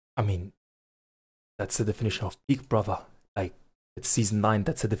I mean, that's the definition of peak, brother. Like, it's season 9,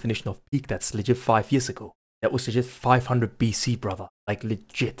 that's the definition of peak. That's legit 5 years ago. That was legit 500 BC, brother. Like,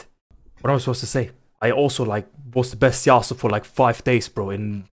 legit. What am I supposed to say? I also, like, was the best Yasuo for, like, 5 days, bro,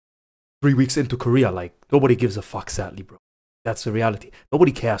 in 3 weeks into Korea. Like, nobody gives a fuck, sadly, bro. That's the reality.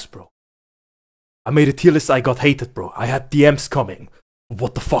 Nobody cares, bro. I made a tier list, I got hated, bro. I had DMs coming.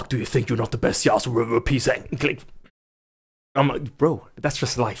 What the fuck do you think? You're not the best Yasuo, peace and click. I'm like, bro, that's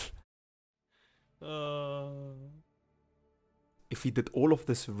just life. If he did all of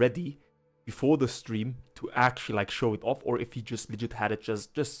this ready before the stream to actually like show it off, or if he just legit had it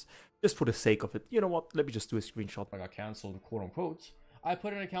just for the sake of it, you know what? Let me just do a screenshot. I got cancelled, quote unquote. I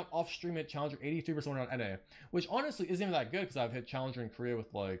put an account off stream at Challenger 83% on NA, which honestly isn't even that good because I've hit Challenger in Korea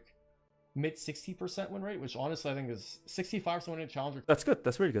with like mid 60% win rate, which honestly I think is 65% win rate Challenger. That's good.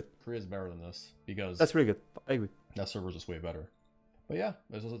 That's really good. Korea is better than this because that's really good. I agree. That server's just way better. But yeah,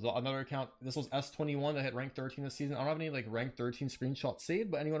 this was another account. This was S21 that hit rank 13 this season. I don't have any like rank 13 screenshots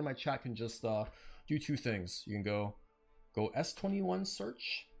saved, but anyone in my chat can just do 2 things. You can go S21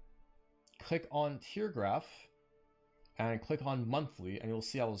 search, click on tier graph, and click on monthly, and you'll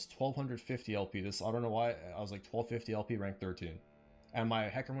see I was 1250 LP. This, I don't know why, I was like 1250 LP rank 13. And my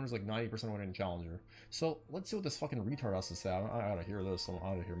hacker win was like 90% win in Challenger. So let's see what this fucking retard has to say. I gotta hear this. I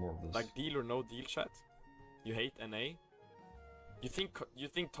gotta hear more of this. Like deal or no deal, chat. You hate NA. You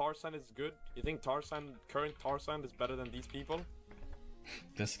think Tarzaned is good? You think current Tarzaned is better than these people?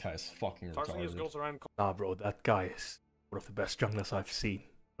 This guy's fucking retarded. Tarzaned just goes around Nah, bro, that guy is one of the best junglers I've seen.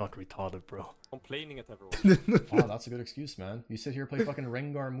 Not retarded, bro. complaining at everyone. Oh, that's a good excuse, man. You sit here play fucking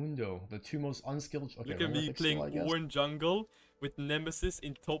Rengar Mundo, the 2 most unskilled. Okay, Look at me playing Orange Jungle with Nemesis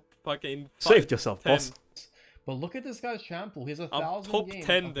in top fucking Saved yourself, 10. boss. But look at this guy's champ pool. He has a I'm 1,000 top games.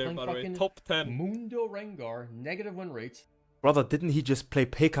 10 there, by the way. Top 10. Mundo Rengar, negative win rate. Brother, didn't he just play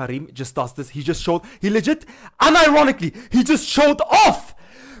Pekarim? Just does this. He just showed. He legit. Unironically, he just showed off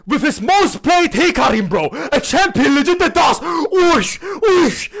with his most played Hikarim, bro. A champion legit that does. Whoosh,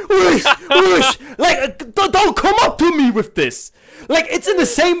 whoosh, whoosh, whoosh. Like, don't come up to me with this. Like, it's in the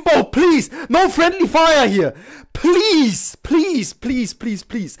same boat, please. No friendly fire here. Please, please, please, please,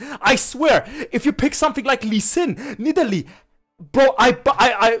 please. I swear, if you pick something like Lee Sin, Nidalee, bro,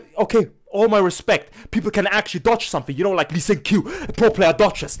 okay. All my respect, people can actually dodge something, you know, like Lee Sin Q, pro player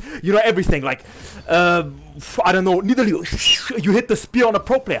dodges, you know, everything, like, I don't know, Nidalee, you hit the spear on a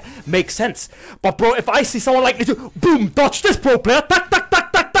pro player, makes sense. But bro, if I see someone like this, boom, dodge this pro player, tack, tack,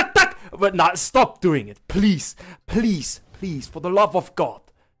 tack, tack, tack, tack, but nah, stop doing it, please, please, please, for the love of God,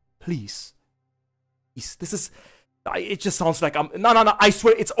 please, this is, it just sounds like no, I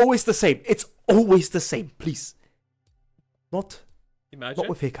swear, it's always the same, please, not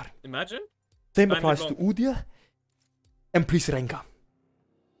with Hikarim. Imagine. Same applies to Udyr and please Rengar.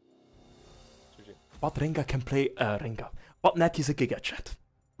 But Rengar can play Rengar. But Natty's a Giga chat.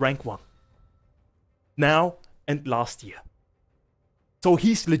 Rank 1. Now and last year. So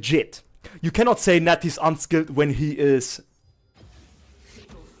he's legit. You cannot say Natty's unskilled when he is...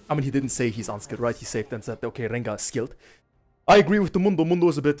 I mean, he didn't say he's unskilled, right? He saved and said, okay, Rengar is skilled. I agree with the Mundo. Mundo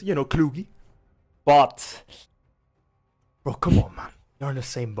is a bit, you know, kloogy. But... bro, come on, man. You're in the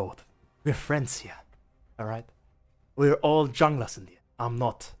same boat. We're friends here. Alright? We're all junglers in here. I'm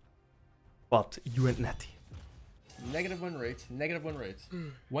not. But you and Natty. Negative win rate. Negative win rate.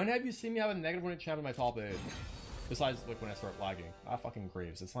 When have you seen me have a negative win rate champ in my top 8? Besides, like, when I start lagging. Fucking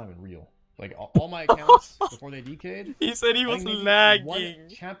Graves. It's not even real. Like, all my accounts, before they decayed... He said he was lagging. One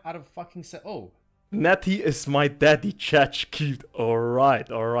champ out of fucking Oh. Natty is my daddy, chat cute. Alright,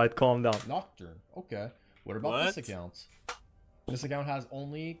 calm down. Nocturne. Okay. What about this account? This account has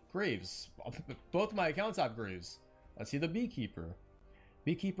only Graves. Both my accounts have Graves. Let's see the Beekeeper.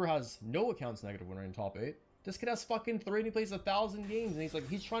 Beekeeper has no accounts negative winner in top 8. This kid has fucking 3 and he plays 1,000 games. And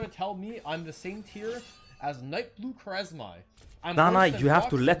he's trying to tell me I'm the same tier as Night Blue Charisma. Nah, you have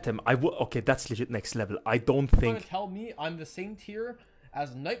to let him. Okay, that's legit next level. I don't think... Trying to tell me I'm the same tier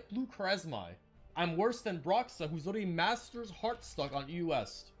as Night Blue Charisma. I'm worse than Broxa, who's already Masters Heartstuck on EU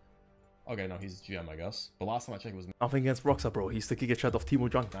West. Okay, no, he's GM, I guess. But last time I checked, it was nothing against Broxa, bro. He's the Giga chat of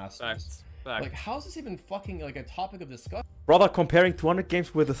Teemo Jungle. Masters. Like, how's this even fucking like a topic of discussion? Brother, comparing 200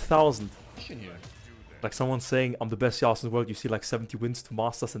 games with 1,000. Here. Like someone saying I'm the best Yasuo in the world. You see like 70 wins to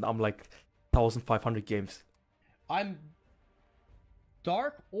Masters, and I'm like 1,500 games. I'm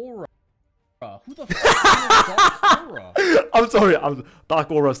Dark Aura. Who the fuck is Dark Aura? I'm sorry. Dark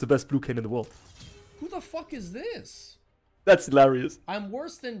Aura is the best blue cane in the world. Who the fuck is this? That's hilarious. I'm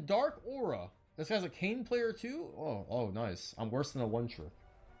worse than Dark Aura. This guy's a Kane player too? Oh, nice. I'm worse than a one trick.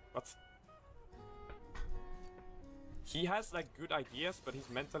 What? he has like good ideas, but he's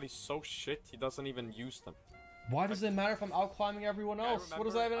mentally so shit he doesn't even use them. Why does it matter if I'm out climbing everyone else? What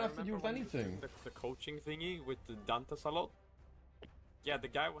does that even have to do with anything? The coaching thingy with the Dantes a lot. Yeah, the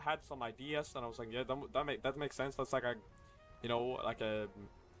guy had some ideas, and I was like, yeah, that makes sense. That's like a, you know, like a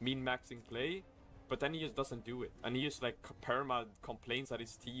mean maxing play. But then he just doesn't do it, and he just like perma complains at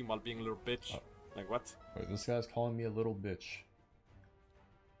his team while being a little bitch. Like what? Wait, this guy's calling me a little bitch.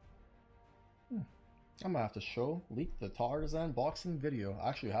 I'm gonna have to leak the Tarzan boxing video. I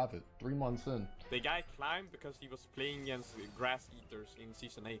actually have it 3 months in. The guy climbed because he was playing against grass eaters in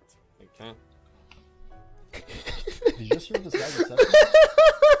season 8. Okay. Did you just hear what this guy just said?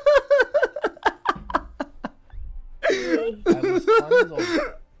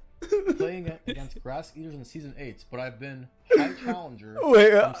 I was playing against grass eaters in season 8, but I've been high challenger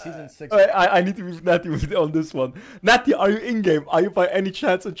from season 6. Wait, I need to be Natty on this one. Natty, are you in game? Are you by any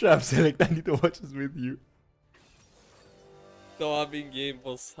chance a champ select? I need to watch this with you. No, I'm in game,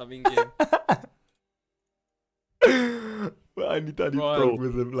 boss. I'm in game. Well, I need pro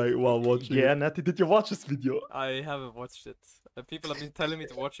with him like while watching. Yeah, Natty, did you watch this video? I haven't watched it. People have been telling me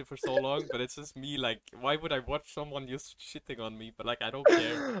to watch it for so long, but it's just me like, why would I watch someone just shitting on me? But like, I don't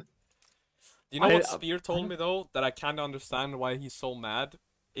care. You know what Spear told me though? That I can't understand why he's so mad.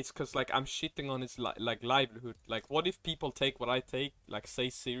 It's because like I'm shitting on his like livelihood. Like, what if people take what I say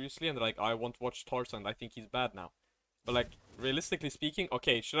seriously, and they're like, I won't watch Tarzan. I think he's bad now. But like, realistically speaking,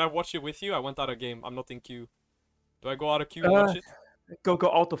 okay, should I watch it with you? I went out of game. I'm not in queue. Do I go out of queue and watch it? Go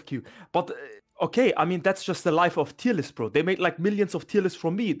out of queue. But okay, I mean that's just the life of tier list, bro. They made like millions of tier lists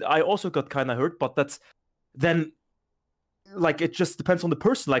from me. I also got kind of hurt, but that's then. Like it just depends on the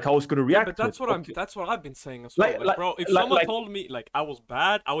person, like how it's gonna react. Yeah, but that's what I've been saying as well. Like, bro, if someone told me like I was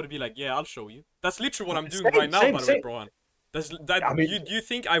bad, I would be like, yeah, I'll show you. That's literally what I'm doing right now, by the way, Brohan. I mean, do you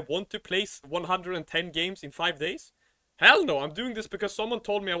think I want to place 110 games in 5 days? Hell no, I'm doing this because someone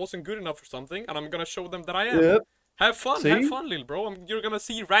told me I wasn't good enough for something, and I'm gonna show them that I am. Yep. Have fun, little bro. You're gonna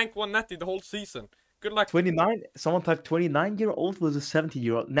see rank 1 Natty the whole season. Good luck. 29. Someone typed 29-year-old versus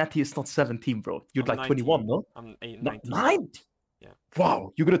 17-year-old. Natty is not 17, bro. You're like 19. 21, no? I'm 19. 9? Yeah.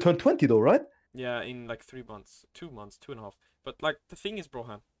 Wow, you're gonna turn 20 though, right? Yeah, in like 3 months, 2 months, 2.5. But like the thing is,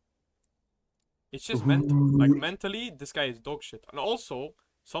 Brohan, it's just mental. Like mentally, this guy is dog shit. And also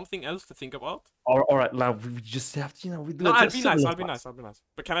something else to think about. All right, now we just have to, we do. No, I'll be nice.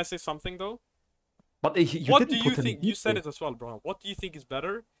 But can I say something though? But what do you think? You said it as well, Brohan. What do you think is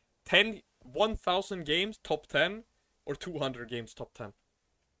better? 1,000 games top 10 or 200 games top 10?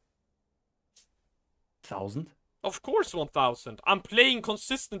 1,000? Of course 1,000. I'm playing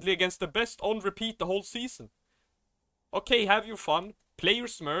consistently against the best on repeat the whole season. Okay, have your fun. Play your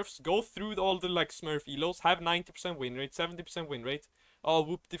smurfs. Go through all the like smurf elos. Have 90% win rate, 70% win rate. Oh,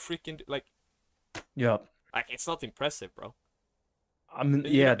 whoop the freaking like. Yeah. Like it's not impressive, bro. I mean,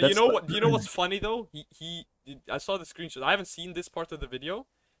 yeah. You know what? You know what's funny though? I saw the screenshot. I haven't seen this part of the video.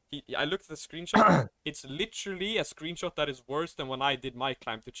 I looked at the screenshot. It's literally a screenshot that is worse than when I did my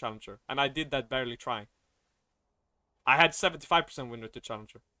climb to Challenger. And I did that barely trying. I had 75% win rate to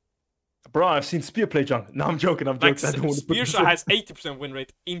Challenger. Bro, I've seen Spear play jungle. No, I'm joking. I'm joking. I don't want to Spear has 80% win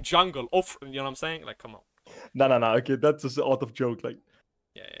rate in jungle. You know what I'm saying? Like, come on. No. Okay, that's just out of joke. Like,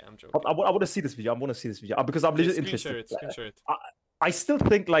 yeah, I'm joking. But I want to see this video. I want to see this video because I'm legit interested. Screen share it. I still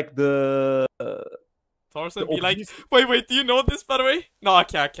think like the Tarzan be like, wait, do you know this by the way? No, I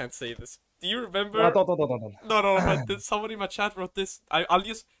can't say this. Do you remember? No, but somebody in my chat wrote this. I'll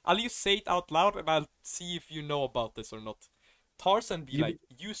just say it out loud and I'll see if you know about this or not. Tarzan be like,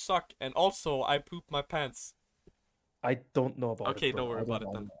 you suck, and also I poop my pants. I don't know about it. Okay, don't worry about it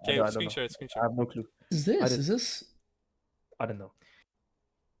then. Okay, screen share. I have no clue. Is this? I don't know.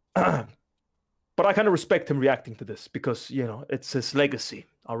 But I kind of respect him reacting to this because, it's his legacy.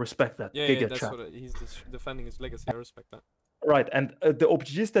 I respect that. Yeah, that's what he's defending his legacy. I respect that. Right, and the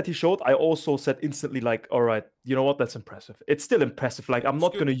OPGs that he showed, I also said instantly, like, all right, you know what? That's impressive. It's still impressive. Like, I'm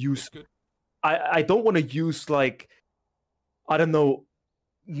not going to use... I don't want to use, like, I don't know,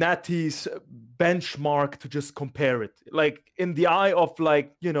 Natty's benchmark to just compare it. Like, in the eye of,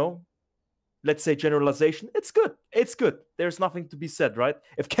 like, let's say generalization, it's good. It's good. There's nothing to be said, right?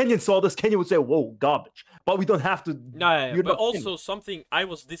 If Kenyon saw this, Kenyon would say, whoa, garbage. But we don't have to... No, but also something, I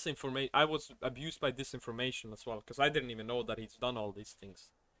was abused by disinformation as well, because I didn't even know that he's done all these things.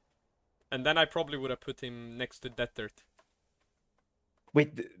 And then I probably would have put him next to Death Dirt.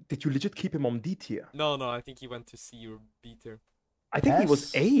 Wait, did you legit keep him on D tier? No, I think he went to C or B tier. I think he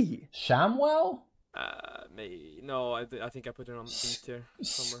was A. Shamwell? No, I think I put him on B tier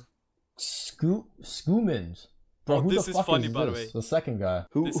somewhere. Scoomins. Bro, Oh, who this the is fuck funny, is by the this? way. The second guy.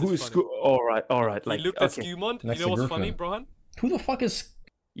 Who This is is funny. All right. He Like, looked at okay. Skewmont. Next You to know what's funny, Griffin. Brohan? Who the fuck is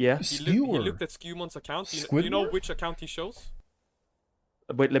Yeah. He Skewer? looked at Skewmont's account. Do you know Squidward? which account he shows?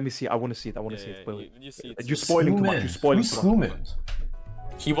 Wait, let me see. I want to see it. Wait. You see it. You're spoiling too much. You're spoiling Who's too much. Squidward?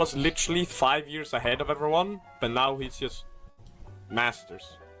 He was literally 5 years ahead of everyone, but now he's just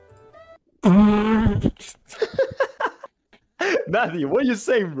masters. Natty, what are you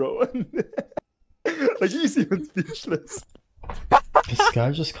saying, bro? Like, he's even speechless. This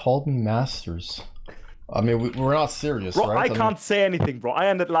guy just called me Masters. I mean, we're not serious, Bro, right? I can't say anything, bro. I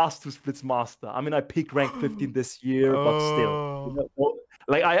ended last 2 splits master. I mean, I peaked rank 15 this year, but still. You know,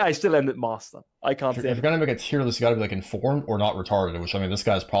 like, I still ended master. I can't say If you're gonna make a tier list, you gotta be like informed or not retarded, which I mean, this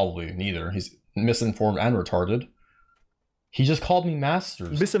guy's probably neither. He's misinformed and retarded. He just called me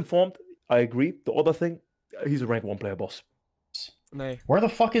Masters. Misinformed, I agree. The other thing, he's a rank 1 player boss. No, Where the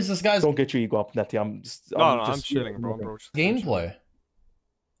fuck is this guy's Don't get your ego up, Natty. I'm chilling, bro. gameplay?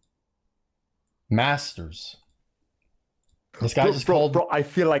 Masters. This guy just bro, called. bro, I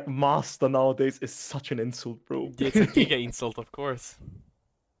feel like master nowadays is such an insult, bro. It's a giga insult, of course.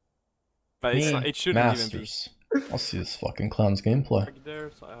 But it's me, not, it shouldn't Masters. I'll see this fucking clown's gameplay. even be.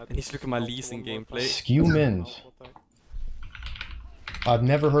 And he's looking at my leasing gameplay. Skew Mind. I've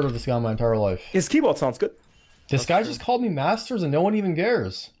never heard of this guy in my entire life. His keyboard sounds good. This guy just called me Masters and no one even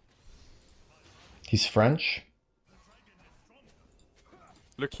cares. He's French.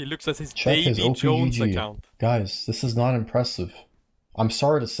 Look, he looks at his Check his Davy Jones OPGG. account. Guys, this is not impressive. I'm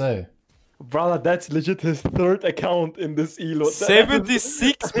sorry to say. Brother, that's legit his 3rd account in this elo.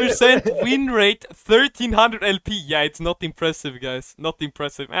 76% win rate, 1300 LP. Yeah, it's not impressive, guys. Not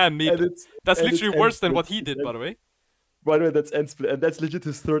impressive. And mid. That's literally worse than what he did, by the way. By the way, that's end split, and that's legit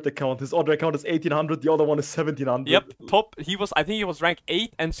his 3rd account. His other account is 1800, the other one is 1700. Yep, top. I think he was rank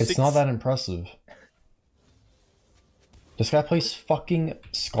 8 and 6. It's not that impressive. This guy plays fucking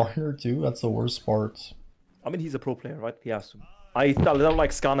Skarner too? That's the worst part. I mean, he's a pro player, right? He has to. I don't like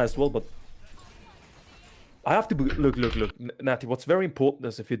Skarner as well, but I have to be, look, Natty. What's very important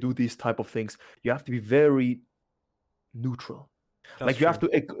is if you do these type of things, you have to be very neutral. Like you have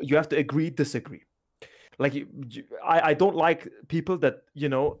to agree, disagree. Like I don't like people that, you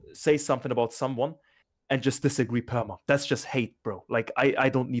know, say something about someone and just disagree perma. That's just hate, bro. Like I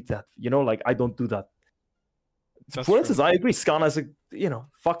don't need that. You know, like I don't do that. For instance, I agree. Skarner is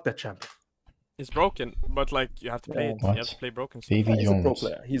fuck that champ. It's broken, but like you have to play it. What? You have to play broken stuff. Davy He's a pro Jones.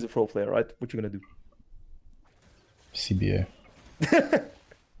 player. He's a pro player, right? What you gonna do? CBA.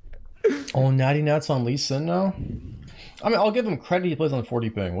 Oh, NattyNatt's on Lee Sin now? I mean, I'll give him credit. He plays on 40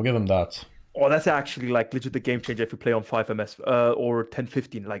 ping. We'll give him that. Oh, that's actually like legit the game changer if you play on 5ms or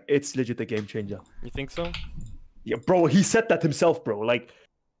 1015. Like it's legit the game changer. You think so? Yeah, bro. He said that himself, bro. Like,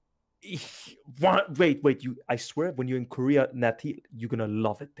 wait. I swear, when you're in Korea, Natty, you're gonna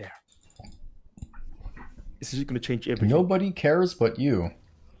love it there. This is gonna change everything. Nobody cares but you.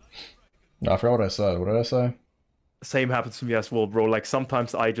 No, I forgot what I said. What did I say? Same happens to me as well, bro. Like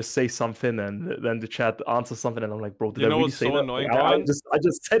sometimes I just say something and then the chat answers something and I'm like, bro, did You I know really what's say so that? annoying, Like, I Brian?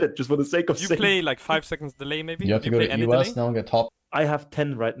 just said it just for the sake of You saying. play like 5 seconds delay, maybe. You have to go play to any US delay? now and get top. I have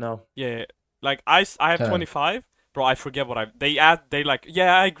 10 right now. Yeah, like I have 10. 25. Bro, I forget what they like,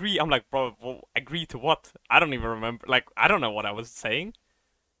 yeah, I agree. I'm like, bro, well, agree to what? I don't even remember. Like, I don't know what I was saying.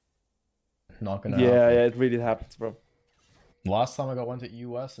 Not gonna Yeah, happen. it really happens, bro. Last time I went to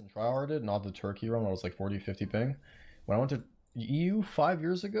US and tryharded, not the Turkey run, I was like 40, 50 ping. When I went to EU 5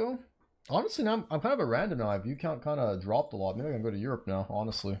 years ago, honestly, now I'm kind of a random now. My view count kind of dropped a lot. Maybe I can go to Europe now,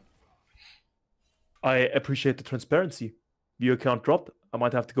 honestly. I appreciate the transparency. View account dropped. I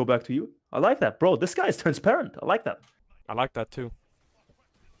might have to go back to you. I like that, bro. This guy is transparent. I like that. I like that too.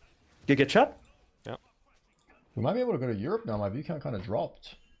 You get chat? Yeah. We might be able to go to Europe now. My view count kind of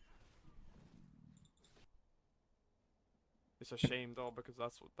dropped. It's a shame though because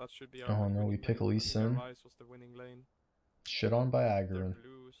that should be our. Oh no, we winning pick lane. Lee I think Sin. our Ryze was the winning lane. Shit on by They're Agron.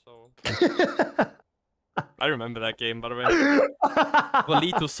 blue, so I remember that game by the way.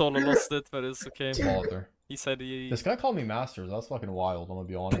 Walito solo lost it, but it's okay. Slaughter. He said he. This guy called me Masters. That's fucking wild, I'm gonna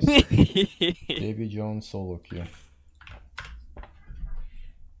be honest. Davy Jones solo queue.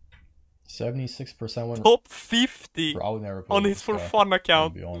 76% win. Top 50 Bro, I would never play on with his this for guy, fun I'm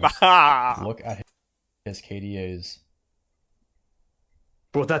account. gonna be honest. Nah. Look at his KDAs.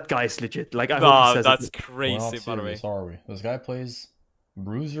 Bro, that guy's legit. Like I hope he Nah, says that's it. We're not crazy by the way. serious, are we? This guy plays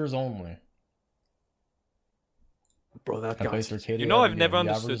bruisers only. Bro, that And plays guy's for KDA You know, I've every never game. He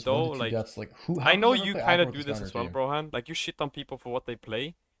understood, averages though, 1 to 2 like, deaths. Like, who, I how know can you you play kind of aggro do with this Skarner as well, game? Brohan. Like you shit on people for what they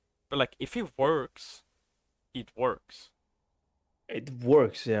play, but like if it works, it works. It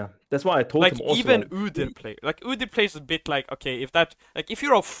works, yeah. That's why I told Like him also. even Like, Udyr play. Like Udyr plays a bit like, okay, if that, like if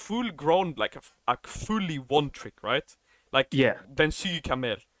you're a full grown, like a fully one trick, right? Like yeah. then Suyu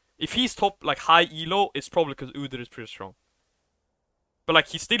Kamel. If he's top like high elo, it's probably because Udyr is pretty strong. But like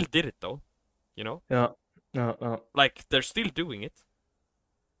he still did it though, you know? Yeah. Like they're still doing it.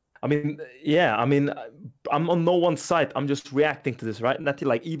 I mean, yeah. I mean, I'm on no one's side. I'm just reacting to this, right? Natty,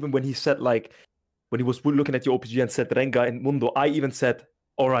 like even when he said like when he was looking at your OPG and said Rengar and Mundo, I even said,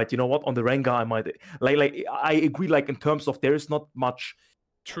 all right, you know what? On the Rengar, I might like I agree. Like in terms of there is not much.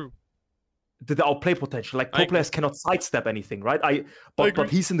 True. The outplay potential. Like pro players cannot sidestep anything, right? But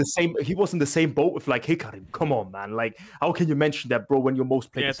he was in the same boat with like Hikarim. Come on, man. Like how can you mention that, bro, when your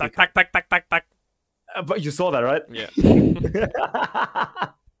most played Yeah, is tack, Hikarim? tack, tack, tack, tack, tack. But you saw that, right? Yeah.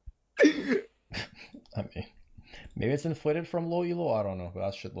 I mean, maybe it's inflated from low elo. I don't know, but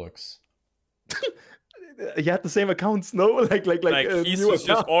that shit looks. You had the same accounts, no? Like his was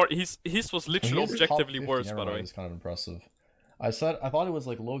just, or his was literally He's top objectively 50, worse, never by the mind, way. It's kind of impressive. I thought it was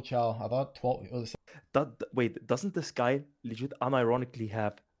like low chow. I thought 12. Wait, doesn't this guy legit unironically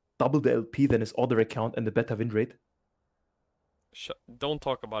have double the LP than his other account and the better win rate? Don't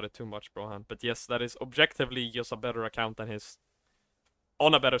talk about it too much, Brohan. But yes, that is objectively just a better account than his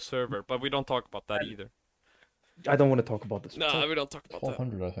on a better server. But we don't talk about that either. I don't want to talk about this. No, we don't talk about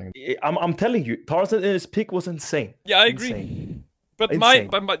 1200, I think. I'm telling you, Tarzan in his pick was insane. Yeah, I agree. Insane. But Insane.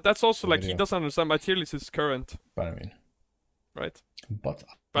 my that's also like he Yeah. doesn't understand my tier list is current, But I mean, right? but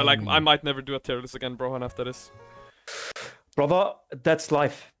Like I might never do a tier list again, Brohan, after this. Brother, that's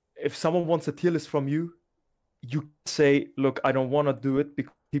life. If someone wants a tier list from you, you say, look, I don't want to do it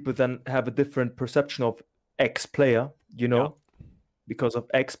because people then have a different perception of X player, you know? Yeah. Because of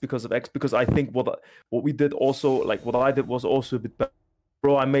X. Because I think what we did also, like what I did was also a bit better.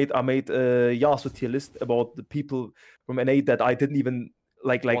 Bro, I made a Yasuo tier list about the people from NA that I didn't even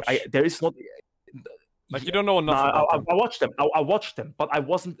there is not like you don't know enough about them. I watched them. I watched them, but I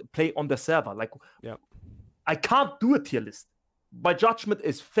wasn't playing on the server. Like, yeah, I can't do a tier list. My judgment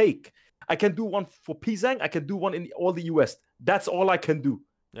is fake. I can do one for Pizang. I can do one in all the US. That's all I can do.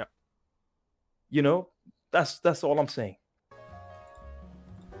 Yeah, you know, that's all I'm saying.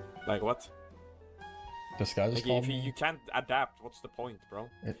 Like what? this guy just called me. You can't adapt, what's the point, bro?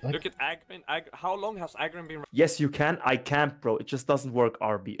 Look at Agrin. How long has Agrin been? Yes, you can. I can't, bro. It just doesn't work,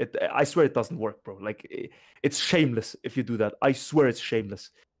 RB. I swear it doesn't work, bro. Like, it's shameless if you do that. I swear it's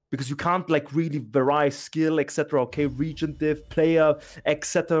shameless. Because you can't, like, really vary skill, etc. Okay, region div, player,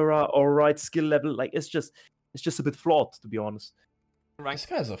 etc. All right, skill level. Like, it's just a bit flawed, to be honest. This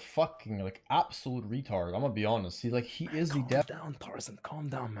guy's a fucking, like, absolute retard. I'm gonna be honest. He is the Calm down, Tarzan. Calm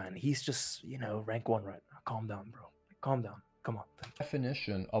down, man. He's just, rank 1 right now. Calm down, bro. Calm down. Come on.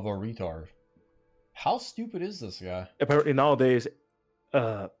 definition of a retard. How stupid is this guy? Apparently nowadays,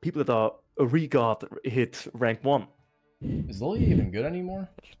 people that are a regard hit rank 1. Is Lily even good anymore?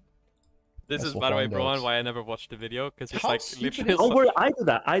 This is, We'll by the way, find Brohan, out. why I never watched the video, because it's How like stupid literally. is Don't worry, I do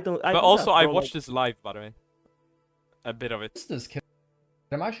that. I do also, that, I bro. watched this live, by the way. A bit of it. What's this kid?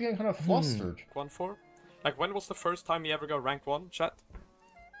 I'm actually getting kind of flustered. 1-4? Like, when was the first time you ever got rank 1, chat?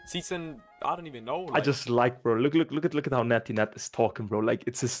 Season, I don't even know. I just like, bro. Look at how NattyNatt is talking, bro. Like,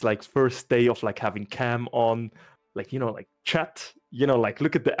 it's his like first day of like having cam on, like, like chat. Like,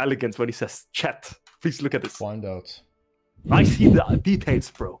 look at the elegance when he says chat. Please look at this. Find out. I see the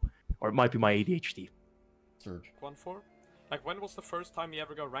details, bro. Or it might be my ADHD. Surge. 1-4? Like, when was the first time you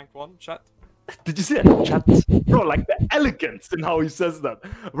ever got rank 1, chat? Did you see that chat, bro? Like the elegance in how he says that,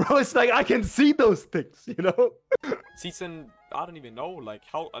 bro. It's like I can see those things, Season, I don't even know, like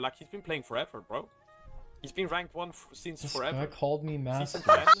how, like he's been playing forever, bro. He's been ranked 1 since This forever. guy called me Season master.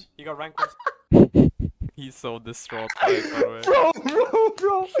 10, he got ranked 1. He's so distraught by it, by the way.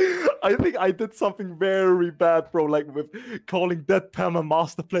 Bro. I think I did something very bad, bro. Like with calling that Pam a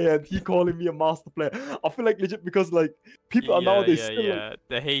master player and he calling me a master player. I feel like legit because like people are nowadays still like,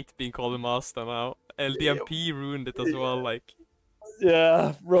 They hate being called a master now. LDMP ruined it as well, like.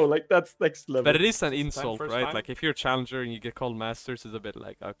 Yeah, bro. Like that's next level. But it is an insult, first right? time? Like if you're a challenger and you get called masters, it's a bit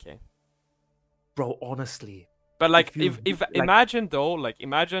like okay. Bro, honestly. But like, if imagine though, like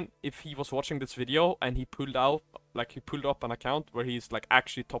imagine if he was watching this video and he pulled up an account where he's like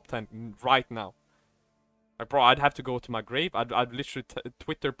actually top 10 right now. Like, bro, I'd have to go to my grave. I'd literally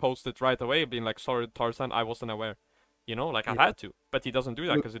Twitter post it right away, being like, "Sorry, Tarzan, I wasn't aware." Like I had to, but he doesn't do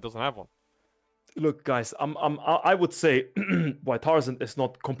that because he doesn't have one. Look, guys, I would say why Tarzan is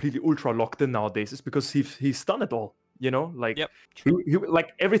not completely ultra locked in nowadays is because he's done it all. Like yep, he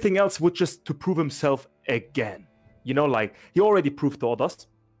like everything else would just to prove himself again. Like he already proved to others,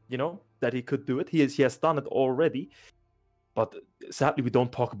 that he could do it. He has done it already. But sadly, we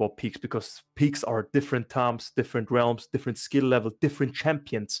don't talk about peaks because peaks are different times, different realms, different skill level, different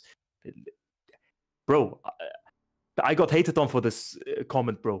champions. Bro, I got hated on for this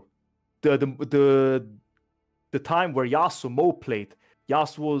comment, bro. The time where Yasuo played,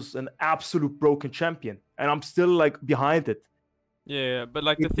 Yasuo was an absolute broken champion, and I'm still like behind it. Yeah, but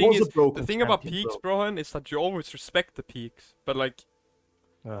like the It thing was a is, broken the thing about champion, peaks, bro. Brohan, is that you always respect the peaks, but like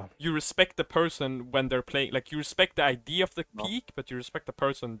you respect the person when they're playing. Like you respect the idea of the peak, but you respect the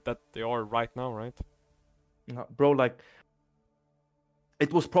person that they are right now, right? Bro, like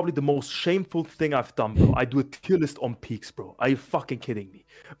it was probably the most shameful thing I've done, bro. I do a tier list on peaks, bro. Are you fucking kidding me?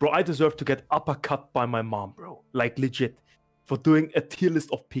 Bro, I deserve to get uppercut by my mom, bro. Like legit. For doing a tier list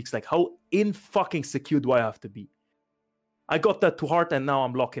of peaks. Like how fucking secure do I have to be? I got that to heart and now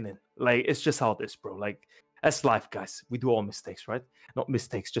I'm locking in. Like it's just how it is, bro. Like that's life, guys. We do all mistakes, right? Not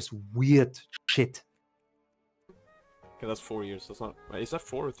mistakes, just weird shit. Okay, that's 4 years. That's not. Is that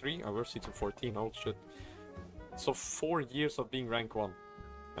 4 or 3? Oh, we're season 14. Oh shit. So 4 years of being rank 1.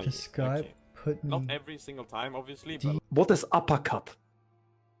 This guy put me... Not every single time, obviously. But What is uppercut?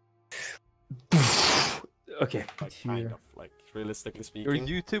 Okay. like, kind of, like realistically Your speaking.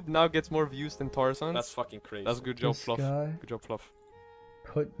 YouTube now gets more views than Tarzan's. That's fucking crazy. That's good job, This Fluff. guy Good job, Fluff.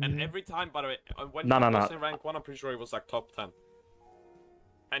 put me... And every time, by the way, when No, he no, was no. in rank 1, I'm pretty sure he was like top 10.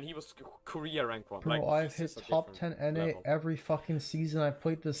 And he was Korea rank 1. Bro, like, I've he's hit just a top 10 different NA level. every fucking season I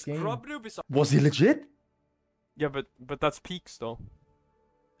played this game. Scrubnoob is a Was he legit? Yeah, but that's peaks though.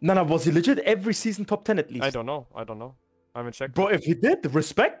 No, was he legit every season top 10 at least? I don't know. I haven't checked. Bro, if he did,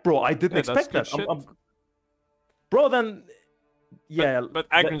 respect, bro. I didn't Yeah, that's expect that. good shit. Bro, then... Yeah. But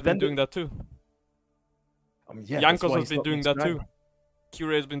Agron's been then doing that too. yeah, that's Jankos why has he's been not doing that too. subscribing.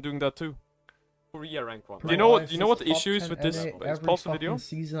 Kyrie has been doing that too. Korea rank 1. Bro, Do you know I've you know what hit the top issue is 10 with this? NA Let's every pause the video. fucking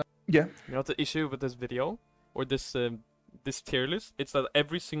season. Yeah. You know what the issue with this video or this this tier list? It's that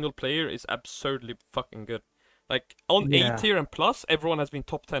every single player is absurdly fucking good. Like on Yeah. A tier and plus, everyone has been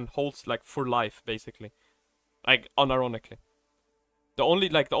top 10 holds like for life, basically. Like unironically. The only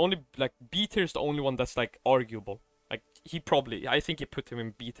B tier is the only one that's like arguable. Like I think he put him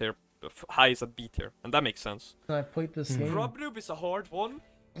in B tier, highest at B tier, and that makes sense. I played this game. Scrubnoob is a hard one.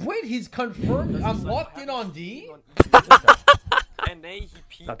 Wait, he's confirmed. I'm locked in on D? NA, he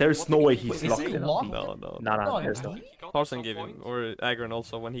peaked. No, there is no way he's Is locked he in. locked? No. No, on there's no. D? Tarzan gave him, or Agron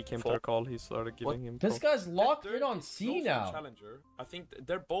also, when he came to our call, he started giving him. This pro. guy's locked in on C now. Challenger. I think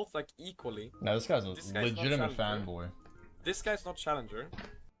they're both like equally. No, this guy's a This guy's not legitimate challenger. fanboy. This guy's not challenger.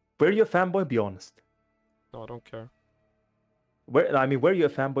 Were you a fanboy? Be honest. No, I don't care. Were you a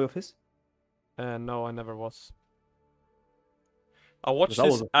fanboy of his? No, I never was. I watched That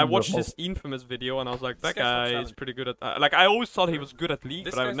was this. a I thing watched of this infamous video, and I was like, This that guy's not guy is challenging. pretty good at. Like, I always thought he was good at League,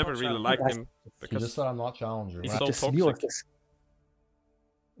 This but I guy's never not really challenging. liked him He because just said I'm not challenger. he's right? so Just knew toxic. this.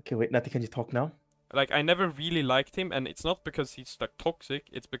 Okay, wait, Natty, can you talk now? Like, I never really liked him, and it's not because he's like toxic.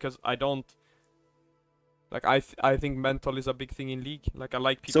 It's because I don't. Like, I think mental is a big thing in League. Like, I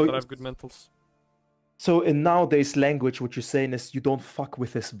like people So that have good mentals. So in nowadays language, what you're saying is you don't fuck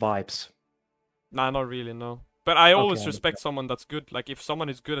with his vibes. Nah, not really, no. But I always I respect someone that's good. Like, if someone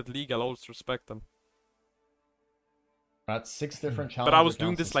is good at League, I'll always respect them. That's 6 different challenges. But I was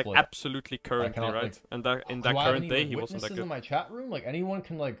doing this like absolutely currently, cannot, right? like, And that in that Do I have current any, day, like, he wasn't that witnesses good. in my chat room? Like anyone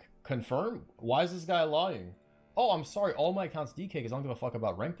can like confirm? Why is this guy lying? Oh, I'm sorry. All my accounts DK because I don't give a fuck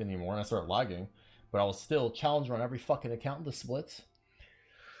about ranked anymore, and I started lagging. But I was still challenger on every fucking account in the splits.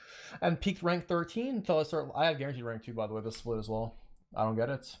 And peaked rank 13 until I started. I had guaranteed rank 2 by the way. This split as well. I don't get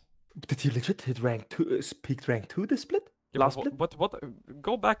it. Did he legit hit rank 2? Peaked rank 2 this split? Yeah, Last but split? what?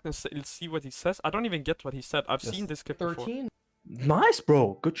 Go back and see what he says. I don't even get what he said. I've Just seen this clip before. 13. Nice,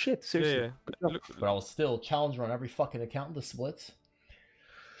 bro. Good shit. Yeah, Seriously. yeah. Good job. Look, But I was still challenger on every fucking account in the splits.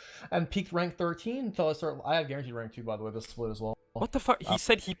 And peaked rank 13 until I started. I had guaranteed rank 2 by the way. This split as well. what the fuck? He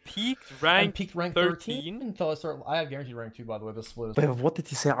said he peaked And rank peaked rank 13. 13 until I started. I had guaranteed rank 2 by the way. This split as But well. what did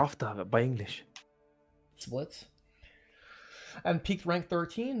he say after by English? Splits. And peaked rank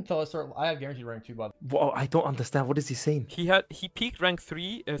 13 until I started. I had guaranteed rank 2 by the Well, I don't understand. What is he saying? He peaked rank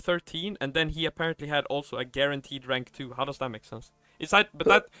 13, and then he apparently had also a guaranteed rank 2. How does that make sense? It's that, but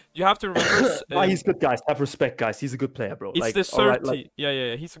that you have to reverse. Why he's good, guys. Have respect, guys. He's a good player, bro. It's like, the 30. alright, like,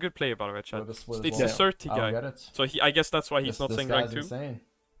 Yeah. He's a good player, by the way, Chad. With the split as It's well. the 30 I don't guy. get it. So I guess that's why he's not this saying guy's rank 2. insane.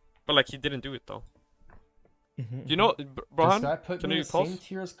 But like he didn't do it though. mhm. You know, This Brohan, guy put can me you in the same pause?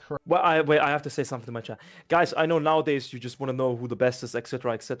 tier as Cra- Well, I have to say something to my chat, guys. I know nowadays you just want to know who the best is,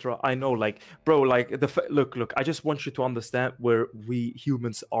 etc., etc. I know, like, bro, like look. I just want you to understand where we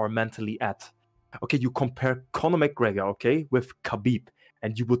humans are mentally at. Okay, you compare Conor McGregor, okay, with Khabib,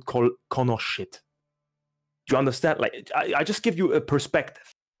 and you would call Conor shit. Do you understand? Like, I just give you a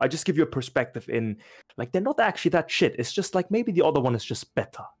perspective. I just give you a perspective in, like, they're not actually that shit. It's just like maybe the other one is just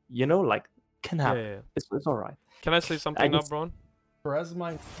better. You know, like, can happen. Yeah. It's all right. Can I say something now, guess- Braun? Perez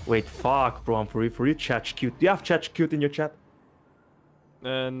my Wait, fuck, bro. I'm for you. Chat cute. Do you have chat cute in your chat?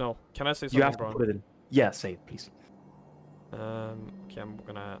 No. Can I say You something, have to Braun? put it in. Yeah, say it, please. Okay, I'm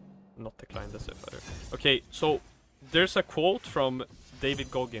gonna not decline this if I do. Okay, so there's a quote from David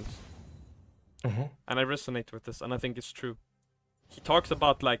Goggins, and I resonate with this, and I think it's true. He talks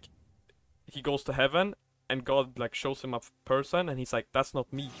about like he goes to heaven and God like shows him a person, and he's like, "That's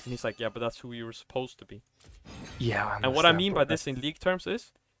not me," and he's like, "Yeah, but that's who you were supposed to be." Yeah. And what I mean by this in league terms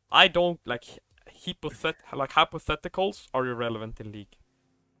is, I don't like hypotheticals are irrelevant in league.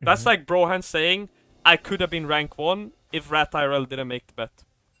 That's like Brohan saying, "I could have been rank 1 if Rat IRL didn't make the bet."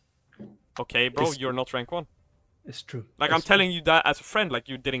 Okay, bro, you're not rank 1. It's true. Like, I'm telling you that as a friend, like,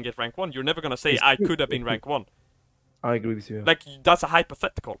 you didn't get rank 1. You're never gonna say, "I could have been rank 1." I agree with you. Like, that's a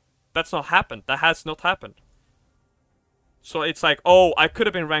hypothetical. That's not happened. That has not happened. So it's like, oh, I could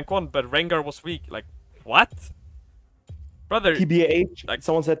have been rank 1, but Rengar was weak. Like, what? Brother, TBH, like-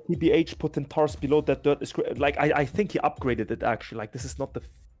 someone said TBH put in Tars below that dirt. Like, I think he upgraded it actually. Like, this is not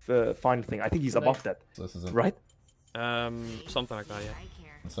the final thing. I think he's above that, This isn't right? something like that, yeah.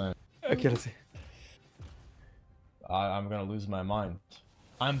 insane. Okay, let's see. I'm gonna lose my mind.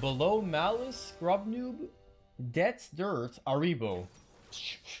 I'm below Malice, Grub Noob, That's Dirt, Aribo.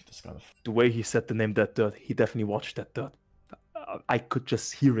 Shoot, this kind of. The way he said the name that dirt, he definitely watched that dirt. I could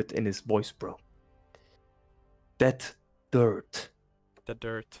just hear it in his voice, bro. That dirt. The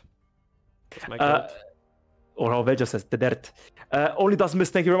dirt. That's my goat. Or how Veja says, the dirt. Only does miss.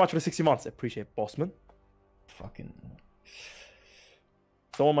 Thank you very much for the 60 months. Appreciate it, Bossman. Fucking.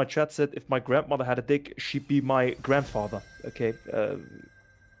 Someone in my chat said, if my grandmother had a dick, she'd be my grandfather. Okay.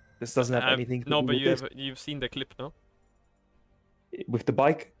 This doesn't have anything to No, do but with this. you've seen the clip, no? With the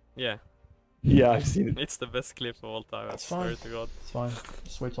bike? Yeah. Yeah, I've seen it. It's the best clip of all time, I It's swear fine. to God. It's fine.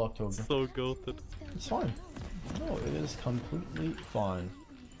 Just wait till October. So goated. It's fine. No, it is completely fine.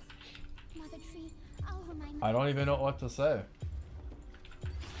 I don't even know what to say.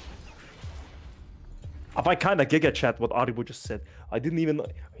 I kind of giga chat what Aribo just said. I didn't even know,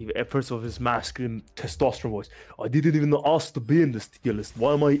 at first of his masculine testosterone voice. I didn't even ask to be in this tier list.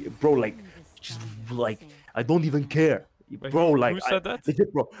 Why am I, bro? Like, just like I don't even care, bro. Like, who said that?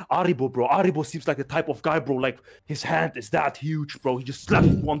 Legit, bro. Aribo, bro. Aribo seems like the type of guy, bro. Like his hand is that huge, bro. He just slaps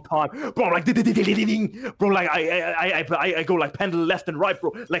it one time, bro. Like, bro. Like I go like pendulum left and right,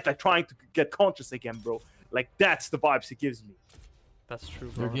 bro. Like trying to get conscious again, bro. Like that's the vibes he gives me. That's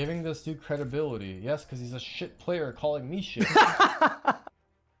true, You're bro. giving this dude credibility. Yes, because he's a shit player calling me shit.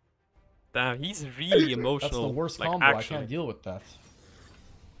 Damn, he's really emotional. That's the worst like, combo. actually. I can't deal with that.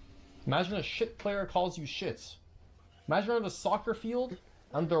 Imagine a shit player calls you shit. Imagine you're on the soccer field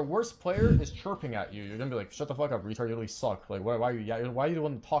and their worst player is chirping at you. You're gonna be like, shut the fuck up, retard, you really suck. Like, why are you the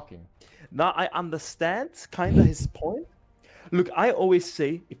one talking? Now I understand kind of his point. Look, I always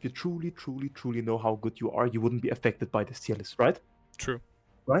say, if you truly know how good you are, you wouldn't be affected by this tier list, right? True.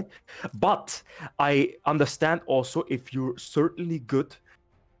 Right? But I understand also if you're certainly good,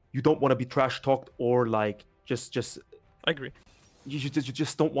 you don't want to be trash talked or like just I agree. you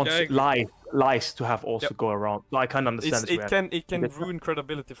just don't want Yeah, I agree. lies to have also Yep. go around. So I kind of understand this. It can That's ruin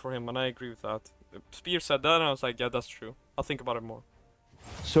credibility for him, and I agree with that. Spear said that, and I was like, yeah, that's true. I'll think about it more.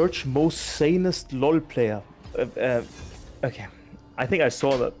 Search most sanest LOL player. Okay, I think I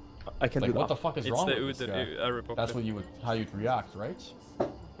saw that. I can Like, do what that. the fuck is It's wrong the with this guy? Aribo That's clip. what how you'd react, right?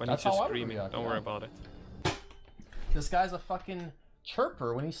 When that's he's just how I would screaming. react, Don't yeah. worry about it. This guy's a fucking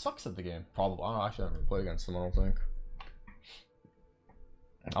chirper when he sucks at the game. Probably. I don't actually never play against him, I don't think.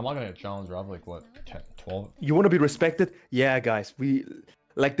 I'm not gonna get challenger. I have like, what, 10, 12? You want to be respected? Yeah, guys. We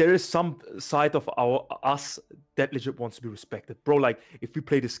like there is some side of us that legit wants to be respected, bro. Like if we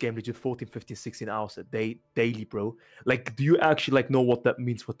play this game legit 14, 15, 16 hours a day daily, bro. Like, do you actually like know what that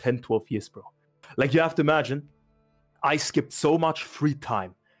means for 10, 12 years, bro? Like, you have to imagine, I skipped so much free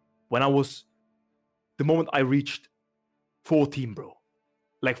time when I was the moment I reached 14, bro.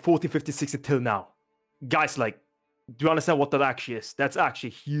 Like 14, 15, 16 till now, guys. Like, do you understand what that actually is? That's actually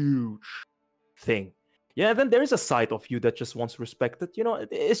a huge thing. Yeah, then there is a side of you that just wants to respect it. You know,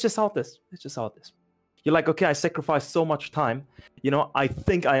 it's just how it is. It's just how it is. You're like, okay, I sacrificed so much time. You know, I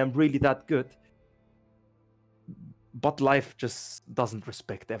think I am really that good. But life just doesn't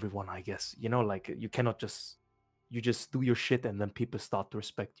respect everyone, I guess. You know, like you cannot just, you just do your shit and then people start to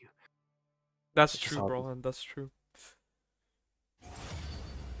respect you. That's It's true, how it bro, and that's true.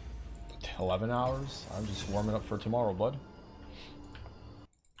 11 hours? I'm just warming up for tomorrow, bud.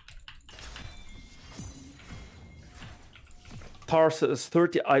 Tars is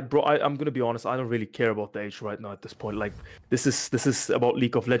 30. I'm gonna be honest. I don't really care about the age right now at this point. Like, this is about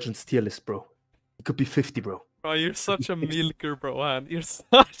League of Legends tier list, bro. It could be 50, bro. Bro, you're such a milker, bro, man. You're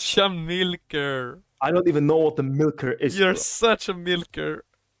such a milker. I don't even know what the milker is. You're bro. such a milker.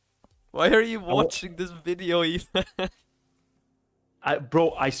 Why are you watching this video, Ethan?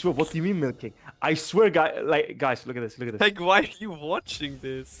 Bro, I swear. What do you mean milking? I swear, guys, look at this. Look at this. Like, why are you watching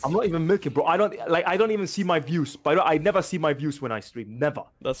this? I'm not even milking, bro. I don't even see my views. But I never see my views when I stream. Never.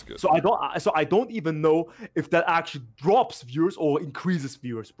 That's good. So I don't even know if that actually drops viewers or increases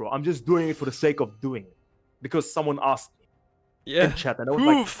viewers, bro. I'm just doing it for the sake of doing it because someone asked me Yeah. in chat, and I was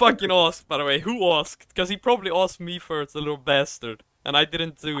Who like, fucking asked, by the way? Who asked? Because he probably asked me first, the little bastard. And I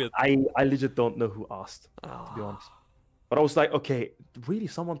didn't do it. I legit don't know who asked, to be honest. But I was like, okay, really,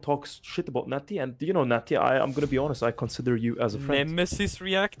 someone talks shit about Natty, and you know, Natty, I'm gonna be honest, I consider you as a friend. Nemesis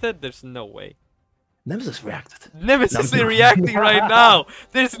reacted? There's no way. Nemesis reacted. Nemesis is reacting right now!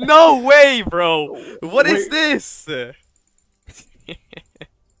 There's no way, bro! What is this? I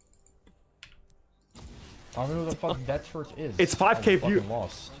don't know who the fuck that church is. It's 5K view.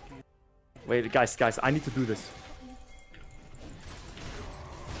 Lost. Wait, guys, I need to do this.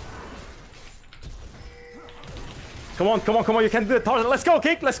 Come on, you can do it, Tarzan. Let's go,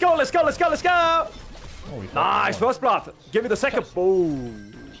 Kick. Let's go. Oh, Nice, first blood. Give me the second.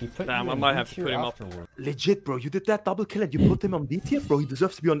 Boom. Damn, I might have to put him up. Legit, bro. You did that double kill and you put him on D tier, bro. He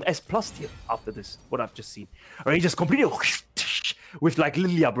deserves to be on S plus tier after this. What I've just seen. Or he just completely with like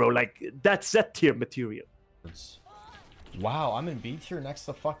Lilia, bro. Like that's Z tier material. Wow, I'm in B tier next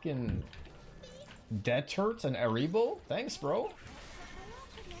to fucking Dead Turts and Aribo. Thanks, bro.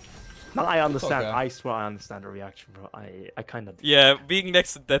 No, I understand. Okay. I swear I understand the reaction, bro. I kind of. Yeah, being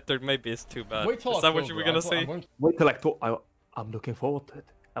next to Death Third maybe is too bad. Wait till Is that what October. you were gonna say? Wait till I'm looking forward to it.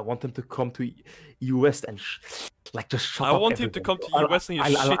 I want him to come to US and just shut up. I want him to come to US and you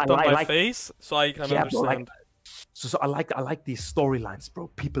shit on my face, so I can understand. So I like these storylines, bro.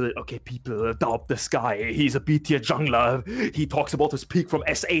 People doubt this guy. He's a B tier jungler. He talks about his peak from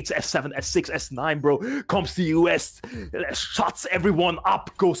S8, S7, S6, S9, bro. Comes to US, shuts everyone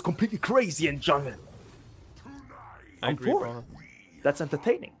up, goes completely crazy in jungle. I agree, bro. That's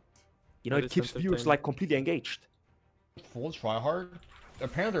entertaining. You know, That it is keeps viewers like completely engaged. Full tryhard.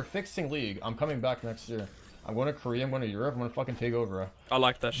 Apparently they're fixing League. I'm coming back next year. I'm going to Korea, I'm going to Europe, I'm going to fucking take over. I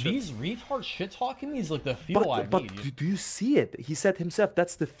like that shit. These retard shit talking is like the fuel I need. Do you see it? He said himself,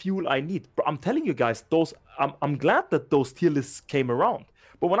 that's the fuel I need. Bro, I'm telling you guys, I'm glad that those tier lists came around.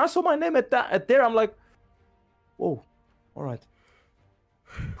 But when I saw my name at there, I'm like, whoa, all right.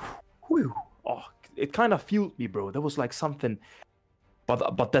 Whew. Oh, it kind of fueled me, bro. There was like something,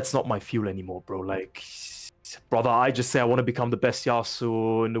 but that's not my fuel anymore, bro. Like, brother, I just say I want to become the best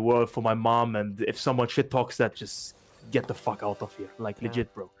Yasuo in the world for my mom, and if someone shit talks that, just get the fuck out of here. Like,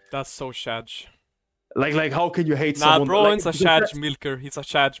 legit, bro. That's so Shaj. Like, how can you hate someone? Nah, Brohan's like, a Shaj milker. He's a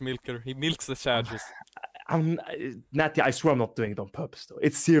Shaj milker. He milks the Shajes. Natty, I swear I'm not doing it on purpose, though.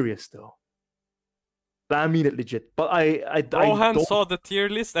 It's serious, though. I mean it legit. But I Brohan saw the tier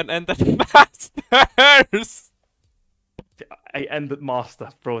list and ended Masters! I ended Master,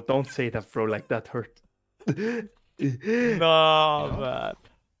 bro. Don't say that, bro. Like, that hurt. No, man.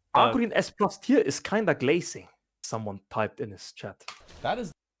 Agrin S plus tier is kinda glazing. Someone typed in his chat. That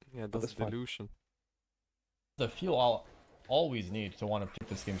is Yeah, that's fine. delusion. the fuel I'll always need to want to take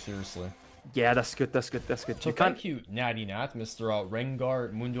this game seriously. Yeah, that's good. That's good. That's good. So thank you, NattyNatt, Mr.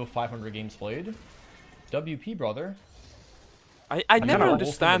 Rengar Mundo 500 games played. WP, brother. I never kinda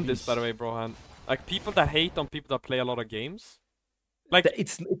understand wolfing the this, by the way, beast. Brohan. Like, people that hate on people that play a lot of games. Like,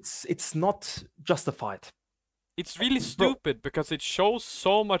 It's not justified. it's really stupid because it shows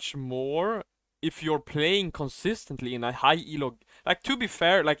so much more if you're playing consistently in a high elo. Like, to be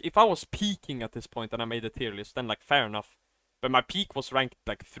fair, like, if I was peaking at this point and I made a tier list, then, like, fair enough. But my peak was ranked,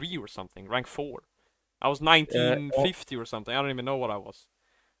 like, 3 or something, rank 4. I was 1950 or something, I don't even know what I was.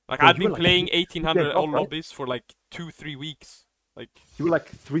 Like, Bro, I'd you were been like playing 1800 off, all right? lobbies for, like, 2-3 weeks. Like, You were like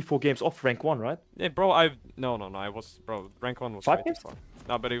 3-4 games off rank 1, right? yeah, bro, No, I was... Bro, rank 1 was 5 way too games? far.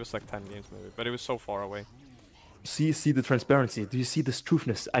 No, but it was, like, 10 games, maybe. But it was so far away. See the transparency. Do you see this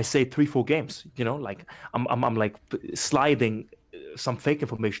truthness? I say 3-4 games. You know, like I'm like sliding some fake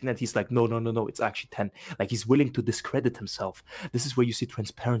information, and he's like, no, it's actually 10. Like, he's willing to discredit himself. This is where you see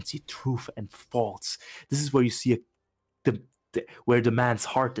transparency, truth, and false. This is where you see where the man's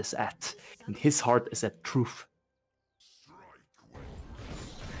heart is at, and his heart is at truth.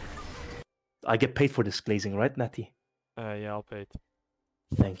 I get paid for this glazing, right, Natty? Yeah, I'll pay it.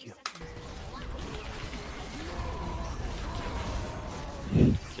 Thank you.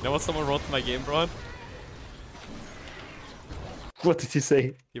 You know what someone wrote to my game, Brohan? What did you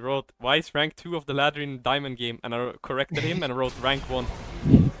say? He wrote, "Why is rank 2 of the ladder in diamond game?" And I corrected him and wrote rank 1.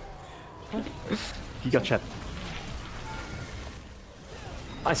 He got chat.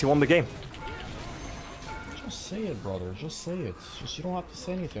 Nice, he won the game. Just say it, brother. Just say it. Just you don't have to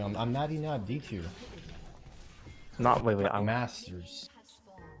say anything. I'm NattyNatt D tier. Not wait, I'm Masters.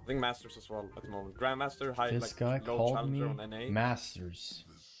 I think Masters as well at the moment. Grandmaster, high, This like, guy low called challenger me on NA. Masters.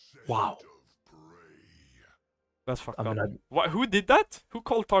 wow. That's fucked I mean, up. What? Who did that? Who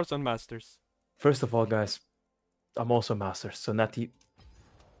called Tarzan Masters? First of all, guys, I'm also master. So Natty,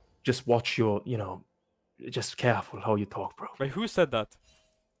 just watch your, just careful how you talk, bro. Wait, who said that?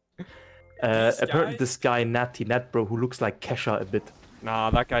 Apparently this guy NattyNatt, bro, who looks like Kesha a bit.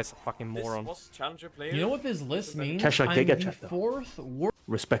 Nah, that guy's a fucking This moron. was challenger player. You know what this list means? Kesha I'm Giga the Chat, though. fourth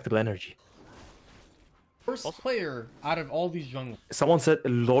Respectable energy. worst player out of all these jungle. Someone said,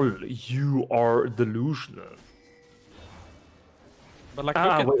 "Lol, you are delusional." But like, look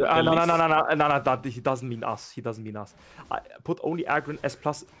at the No. He doesn't mean us. He doesn't mean us. I put only Agron S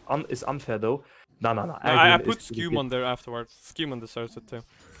plus is unfair though. No. No, I Agron put is really Skumon there afterwards. Skumon deserves it too.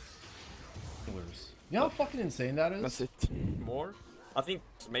 You know how fucking insane that is? That's it. More? I think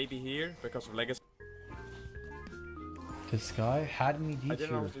maybe here because of legacy. This guy had me D I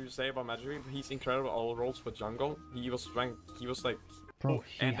didn't know tier. what to say about Magic. He's incredible all roles with jungle. He was ranked. He was like. Bro,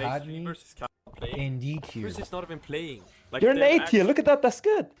 he and had H3 me versus Cal playing. in D tier. Who's just not even playing? Like You're an they're A tier. Look at that. That's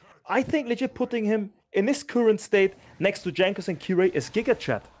good. I think legit putting him in his current state next to Jankos and Kirei is Giga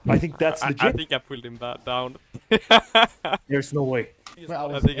Chat. I think that's legit. I think I pulled him down. There's no way. Wait, I I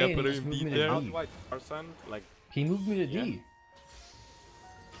was think A I and put he him just in moved D me there. to How D. do I Tarzan? Like He moved me to D. Yeah.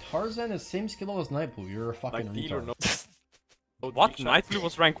 Tarzan is same skill as Nightblue. You're a fucking like deal or retard. no. What? Nightblue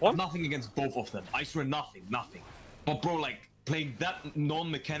was rank 1? Nothing against both of them. I swear nothing. But bro, like playing that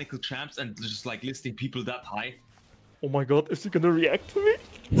non-mechanical champs and just like listing people that high. Oh my god, is he gonna react to me?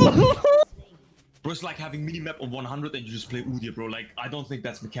 Bro, it's like having minimap on 100 and you just play Udia, bro. Like, I don't think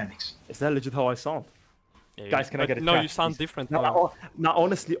that's mechanics. Is that legit how I sound? Guys, can I get a No, chat, you sound please? different. Now,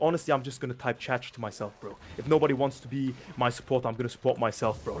 honestly, I'm just gonna type chat to myself, bro. If nobody wants to be my supporter, I'm gonna support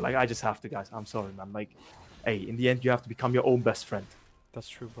myself, bro. Like, I just have to, guys. I'm sorry, man. Like, hey, in the end, you have to become your own best friend. That's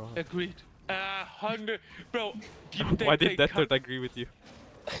true, bro. Agreed. 100. Bro, Why did Deathard agree with you?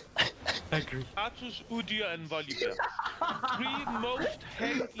 agree? Artus, Udia, and Volibear. 3 most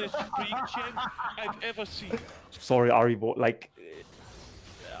handless freak champs I've ever seen. Sorry, Ari, but like,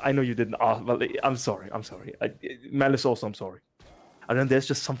 I know you didn't ask, but like, I'm sorry. Malice also, I'm sorry. And then there's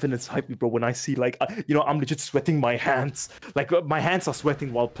just something inside me, bro. When I see like, I'm legit sweating my hands. Like my hands are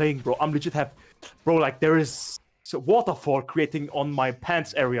sweating while playing, bro. I'm legit bro. Like there is a waterfall creating on my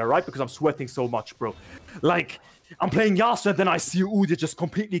pants area, right? Because I'm sweating so much, bro. Like I'm playing Yasuo, and then I see Udia just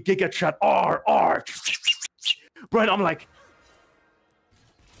completely Giga Chat, R, bro. And I'm like,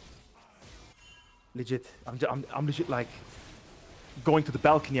 legit. I'm legit like going to the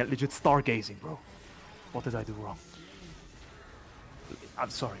balcony and legit stargazing, bro. What did I do wrong? I'm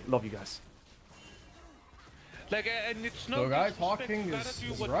sorry. Love you guys. Like, and it's not The guy disrespect, talking you gotta is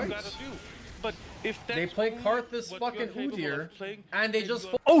do what right. you gotta do. But if that's They play only cart this what you're fucking capable Udyr, of playing, and they then just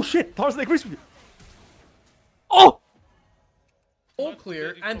you are Oh shit! Tarzan agrees with you. Oh! full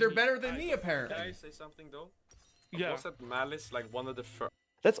clear, and they're better than me apparently. Can I say something though? Yeah. Was that Malice like one of the first?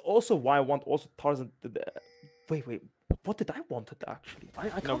 That's also why I want also Tarzan. Wait. What did I want it actually? I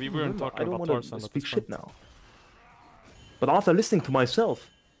can't No, we weren't remember. talking I don't about wanna Tarzan at speak this shit point. now. But after listening to myself,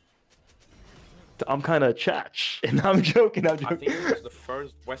 I'm kind of chatch, and I'm joking. I think he was the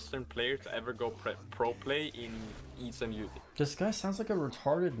first Western player to ever go pro play in East and UD. This guy sounds like a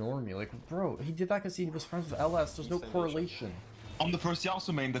retarded normie. Like, bro, he did that because he was friends with LS. There's no Decent correlation. I'm the first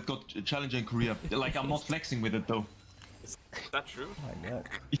Yasuo main that got challenger in Korea. Like, I'm not flexing with it though. Is that true? My God.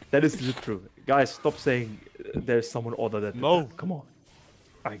 That is legit true. Guys, stop saying there's someone other that did No. that. Come on.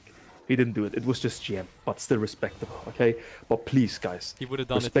 Like, he didn't do it. It was just GM, but still respectable, okay? But please, guys. He would have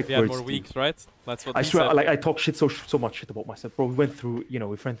done it Respect if he had where more it's due. weeks, right? That's what I he swear, said. like, I talk shit so much shit about myself, bro. We went through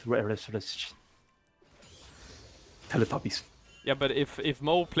Teletubbies. Yeah, but if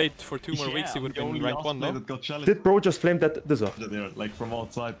Mo played for 2 more weeks, he would have been rank 1, no? That got challenged Did bro just flame that deserve? there, like from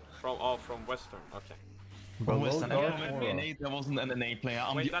outside. From Western. Okay. From Western. Mo I got remember Aura. in 8 there wasn't an NA player.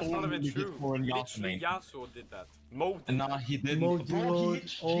 I'm Wait, the that's not only even true. foreign Yasuo Literally, main. Yasuo did that. Mo did Nah, that. he didn't. Mo Bro, he duo,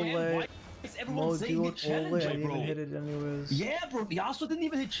 hit Ole, Gen. Why is everyone Mo saying hit dude, Ole, I challenger, didn't bro? even hit it anyways. Yeah, bro. Yasuo didn't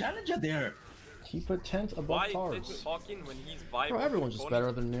even hit challenger there. Keep a tent above Why did Tars. Hawking when he's vibing? Bro, everyone's just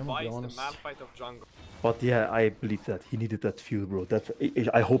better than him, to be Buys the honest. Malphite of jungle. But yeah, I believe that he needed that fuel, bro.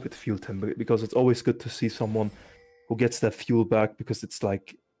 I hope it fueled him because it's always good to see someone who gets that fuel back because it's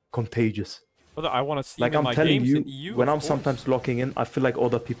like contagious. But I want to see Like him in I'm my telling games you, in EU. when of I'm course. sometimes locking in, I feel like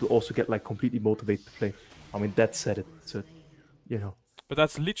other people also get like completely motivated to play. I mean, that said it, so you know. But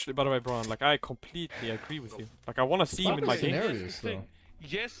that's literally, by the way, Brohan, like I completely agree with you. Like I want to see him in my Okay, games. here's the Scenarios, thing.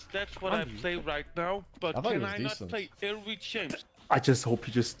 Yes, that's what I Andy. play right now, but I thought he can was I decent. not play every champs? I just hope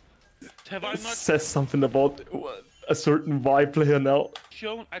he just Have I not says something about a certain Y player now.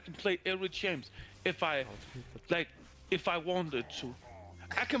 shown I can play every champs if I if I wanted to?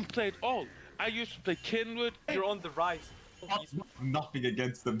 I can play it all. I used to play Kindred. You're on the rise. Nothing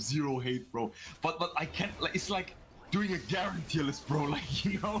against them, zero hate, bro. But I can't. Like, it's like doing a guarantee list, bro. Like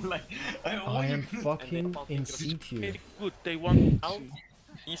you know, like I am fucking in C tier. Pretty good. They want Out.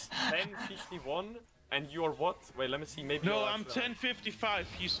 He's 1051, and you're what? Wait, let me see. Maybe. No, you're I'm actually- 1055.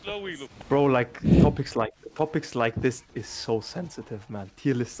 He's slowly look. Bro, like topics like this is so sensitive, man.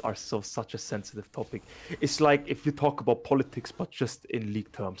 Tier lists are such a sensitive topic. It's like if you talk about politics, but just in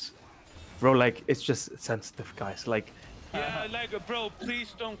league terms, bro. Like it's just sensitive, guys. Like Yeah, like bro,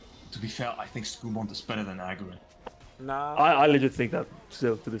 please don't. To be fair, I think Skumont is better than Agron. Nah. I legit think that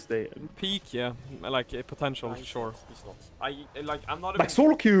still to this day. Peak, yeah, like potential, he's sure. not, he's not. I'm not. Like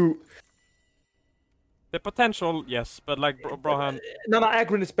solo queue. The potential, yes, but like Brohan. No,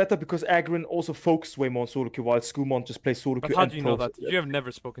 Agron is better because Agron also focuses way more on solo queue, while Skumont just plays solo But queue. how and do you know pros. that? You have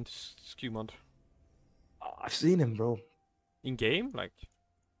never spoken to Skumond I've seen him, bro. in game, like.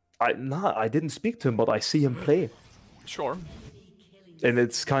 I didn't speak to him, but I see him play. Sure. And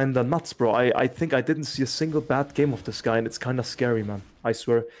it's kinda nuts, bro. I think I didn't see a single bad game of this guy, and it's kinda scary, man. I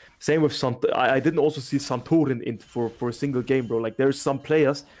swear. Same with I didn't also see Santorin in for a single game, bro. Like there's some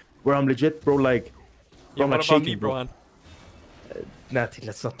players where I'm legit, bro. Like, Yeah, I'm what like about shaking, me, bro. Brohan? Natty,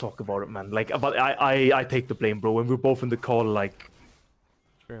 let's not talk about it, man. Like, but I take the blame, bro. When we're both in the call, like,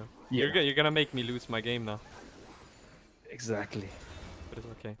 Sure. Yeah. You're gonna make me lose my game now, exactly. but it's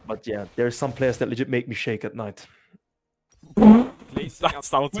okay. But yeah, there's some players that legit make me shake at night. That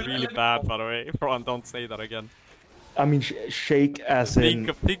sounds really bad, by the way. Brohan, don't say that again. I mean, shake as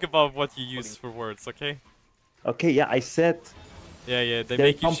in. Think about what you use for words, okay? Okay, yeah, I said Yeah, they There are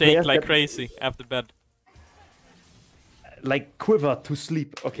make you some shake players like that- crazy after bed. like quiver to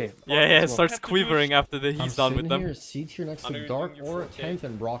sleep. Okay. Yeah, it well, starts Have to do quivering after I'm he's done with sitting them. here C tier next Under to you Dark doing your Aura, 4K. 10th,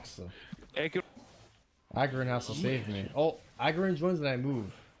 and Broxa. Agron. Agron has to save me. Oh, Agron joins and I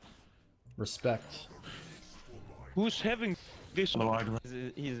move. Respect. Who's having this? Hello, Agron.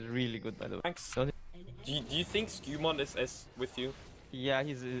 He's really good, by the way. Thanks. Don't Do you think Skumon is with you? Yeah,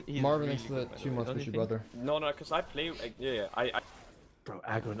 he's Marvin really next to good, that by the 2 way, months don't with you your think? brother. No, because I play. Yeah, I. Bro,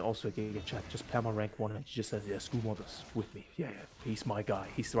 Agron also again in chat. Just play my rank 1 and he just says, yeah, Skumont is with me. Yeah, he's my guy.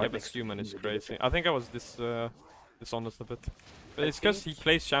 He's right Yeah, but next to me. Human is He's a crazy. legit. I think I was dishonest a bit. But it's because he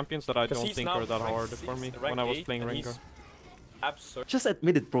plays champions that I Because don't he's think now are that rank hard 6, for me rank when I was 8, playing and Rengar. he's absurd. Just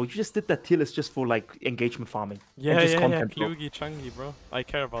admit it, bro. You just did that tier list just for like engagement farming. and Yeah, just yeah, content, bro. Klugi, Chungy, bro. I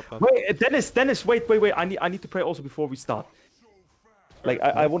care about that. Wait, Dennis, wait. I need to pray also before we start. Like,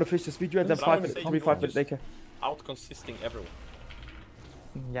 I want to finish this video and then But I 5 would minutes, say 3, 5 minutes just- later. Out consisting everyone.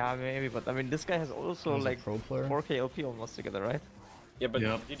 Yeah, maybe, but I mean, this guy has also He's a like pro player. 4K LP almost together, right? Yeah, but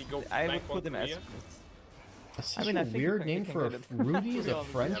Yeah. did he go I rank would 1 put him as. Korea? That's such I mean, I a think you weird can- you name can for a get it. Rudy is a Yeah,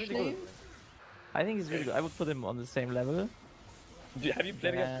 French really name? good. I think he's really good. I would put him on the same level. Have you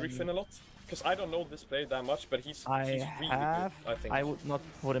played against Um, Griffin a lot? Because I don't know this player that much, but he's I really have. good. I think. I would not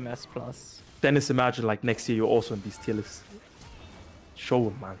put him as plus. Dennis, imagine like next year you're also in these tier lists. Show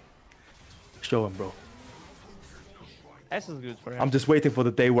him, man. Show him, bro. S is good for him. I'm just waiting for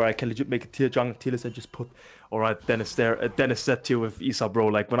the day where I can legit make a jungle tier list and just put, alright, Dennis there, Dennis set tier with Isa, bro.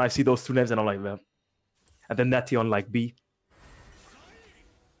 Like when I see those two names and I'm like, well. And then Natty on like B.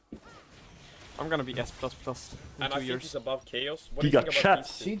 I'm gonna be S++ in And 2 I think years. he's above Chaos. What He do you got think about chat.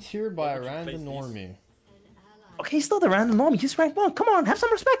 these two? C tier by a Maybe to random place these. normie. Okay, he's still the random normie. He's rank 1. Come on, have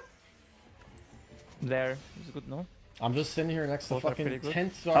some respect. There, he's good, no? I'm just sitting here next to Both are fucking pretty good.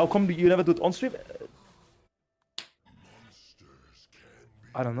 10th How Dark. come you never do it on stream?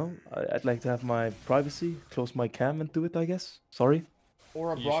 I don't know. I'd like to have my privacy, close my cam and do it, I guess. Sorry.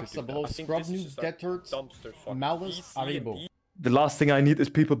 Aura You should do Broxa that. below I think Scrub this is News, just a Dead Dumpster fuck. Malice, DC and Aribo. The last thing I need is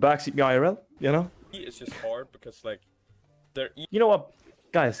people backseat me IRL, you know? It's just hard because like they're You know what?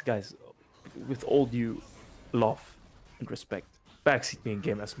 Guys, with all due love and respect, backseat me in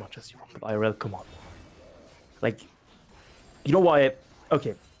game as much as you want, but IRL, come on. Like, you know why?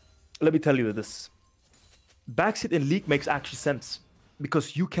 Okay, let me tell you this. Backseat in League makes actually sense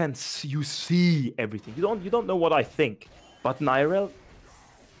because you can you see everything. You don't know what I think, but in IRL,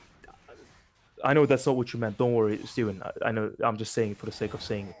 I know that's not what you meant. Don't worry, Steven. I know. I'm just saying it for the sake of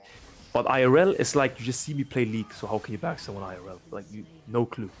saying it. But IRL is like you just see me play League, so how can you back someone IRL? Like you, no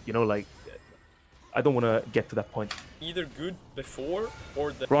clue. You know, like I don't want to get to that point. Either good before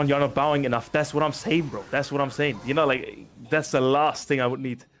or the. Ron, you're not bowing enough. That's what I'm saying, bro. That's what I'm saying. You know, like, that's the last thing I would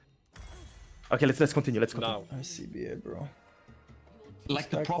need. Okay, let's continue. Let's continue. Now. ICBA, bro. Like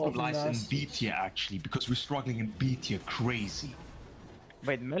the guy problem called him lies in nasty. B tier actually, because we're struggling in B tier crazy.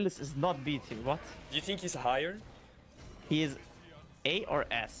 Wait, Melis is not B tier. What? Do you think he's higher? He is A or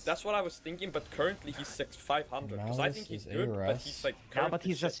S? That's what I was thinking, but currently he's 500. Because I Malice think he's is good, A or but S? he's like. No, but currently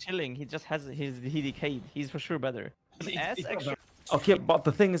he's just chilling. He just has he decayed. He's for sure better. S It's actually. Okay, but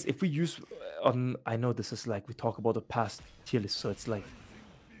the thing is, if we use I know this is like we talk about the past tier list, so it's like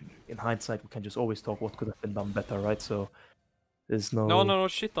in hindsight we can just always talk what could have been done better, right? So there's no. No,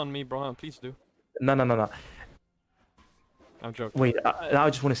 shit on me, Brohan. Please do. No. I'm joking. Wait, I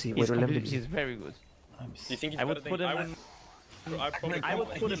just want to see. Wait, let me. He's very good. Do you think he's I better would than put him. I would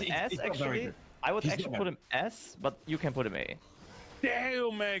put him He's S not actually. very good. I would He's actually not put him S, but you can put him A.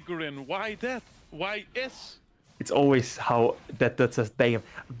 Damn, Magrin, why that? Why S? It's always how that says damn.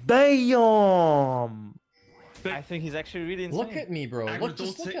 Damn. I think he's actually really insane. Look at me, bro. Agro, Look,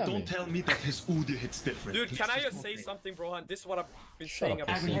 just look at don't me. tell me that his Udyr hits different. Dude, can I Please just say don't. something, Brohan? This is what I've been Shut saying up,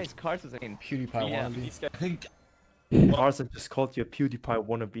 about Yeah, his cards is insane. PewDiePie Yeah, wannabe. these guys. I think Tarzan just called you a PewDiePie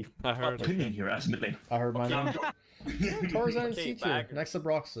wannabe. I heard. opinion here, admittedly. I heard mine. Tarzan Okay, C tier. back. Next to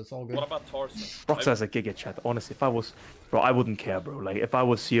Brox, it's all good. What about Tarzan? Brox has a giga chat. Honestly, if I was, bro, I wouldn't care, bro. Like, if I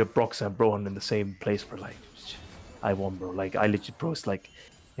was here, Brox and Brohan in the same place for like, I won, bro. Like, I legit, bro. It's like, you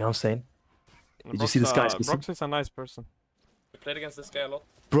know what I'm saying? Did you see this guy's? Brox is a nice person. You played against this guy a lot.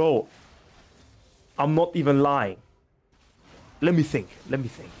 Bro, I'm not even lying. Let me think.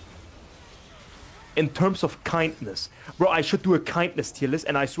 In terms of kindness, bro, I should do a kindness tier list,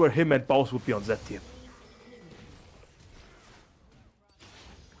 and I swear him and Baus would be on Z tier.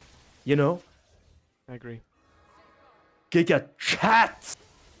 You know? I agree. Giga chat!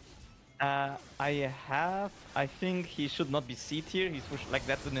 I think he should not be C tier. He's for like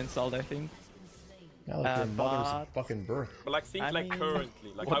that's an insult. I think. Yeah, like your mother's but- fucking birth. But like, think I like mean,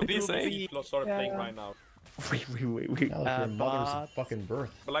 currently, like what how did he people say? people started playing right now. Wait. Yeah, like your mother's but- fucking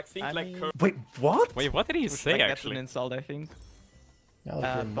birth. But like, think I like mean- currently. Wait, what? Wait, what did he say Like, that's an actually? insult. I think. Yeah,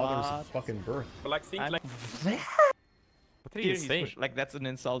 like your mother's but- fucking birth. But like, think I like. mean- What did he He's say? like that's an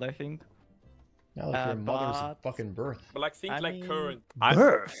insult. I think. Yeah, like your mother's but- fucking birth. But like, think I like mean- current.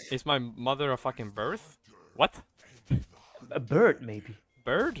 Birth? Is my mother a fucking birth? What? A bird, maybe.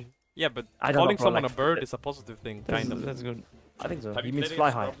 Bird? Yeah, but I don't know, calling bro, someone like- a bird is a positive thing, kind of. That's good. I think so. Have He you means played fly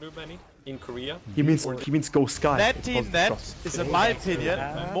against high. Scrub Noob any in Korea? He means go sky. It's positive NattyNatt trust. is, in my opinion,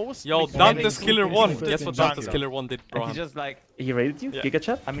 most Yo, mechanical Dante's Killer piece 1. of Guess what jungle. Dante's Killer 1 did, And bro? he just like, He rated you? Yeah. Giga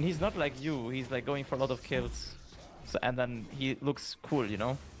chat? I mean, he's not like you. He's like going for a lot of kills. So and then he looks cool, you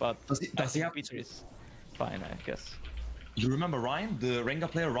know. But Does he have? Peter is fine, I guess. You remember Ryan, the Rengar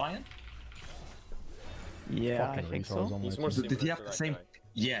player Ryan? Yeah, I Fucking think retards so. on my He's more team. Did he similar have to the that same? guy.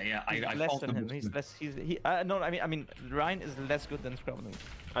 Yeah. He's I less fought than him him. with He's him. less. No. I mean, Ryan is less good than Scrubman.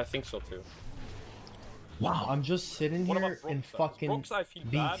 I think so too. Wow. I'm just sitting What here about in Brox? fucking Brox, I feel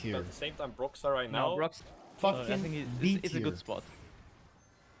B bad, but tier. at the same time, Brox are right No, now. Brock's Fucking I think B it's a tier. good spot.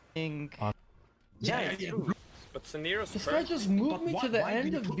 I think. Yeah, it's true. But Scenario's This guy current. just moved But me why, to the why end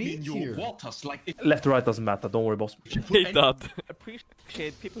did you of put me B in your tier. waters? Like, if Left or right doesn't matter. Don't worry, boss. you put Hey, any- Dad.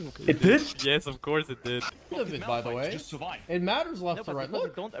 Appreciate people who. It did? Yes, of course it did. Of it, by the Malphite way. just survive. It matters No, left but to right. people who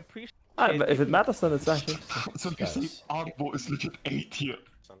Look. don't appreciate. If it matters, then it's actually. So you Guys. see, Arbo is legit A tier.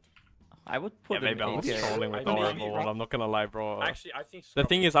 I would Yeah, put him maybe I in was A tier. trolling with I mean, Orbo, I'm not gonna lie, bro. Actually, I think The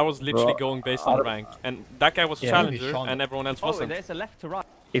thing is, I was literally Bro, going based on rank, and that guy was Yeah, maybe challenger, Sean- and everyone else Oh, wasn't. there's a left to right.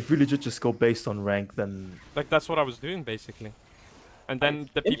 If we legit just go based on rank, then Like that's what I was doing basically. And then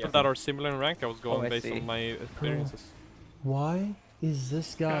the people Interesting. that are similar in rank, I was going I based see. on my experiences. Why is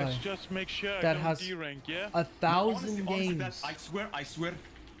this guy Guys, just make sure I that don't has D-rank, yeah? 1,000 Honestly, games I swear.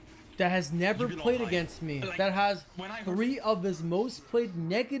 that has never You belong played high. against me, Like, that has when I heard- 3 of his most played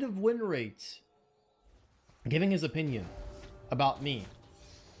negative win rates, giving his opinion about me?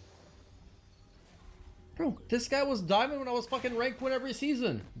 Bro, this guy was diamond when I was fucking rank 1 every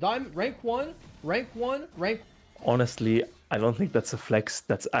season. Diamond, rank 1, rank 1, rank... honestly, I don't think that's a flex.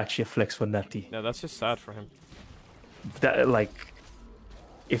 That's actually a flex for Natty. Yeah, that's just sad for him. That like,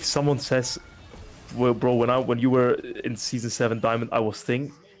 if someone says, "Well, bro, when you were in season 7 diamond, I was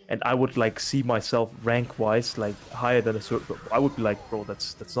thing," and I would like see myself rank wise like higher than a certain, I would be like, bro,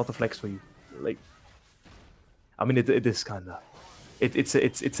 that's not a flex for you. Like, I mean, it is kinda, it's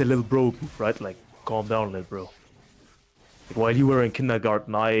a little bro move, right? Like, calm down, little bro. Like, while you were in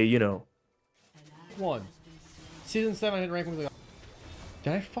kindergarten, you know. 1. Season 7, I hit rank 1. Like,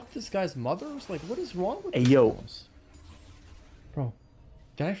 did I fuck this guy's mother? Like, what is wrong with Hey, this yo. guys? Bro,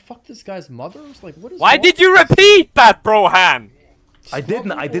 Did I fuck this guy's mother? Like, what is? Why did you repeat that, Brohan? I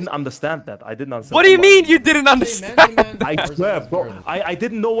didn't understand that. I didn't understand. What do you mean you didn't understand? I swear, bro. I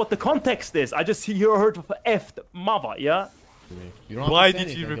didn't know what the context is. I just heard of effed mother, yeah? You don't have Why to say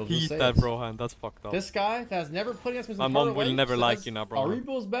did you anything, he'll repeat just say that, it. Brohan? That's fucked up. This guy that has never played against me. My mom will never like you now, bro.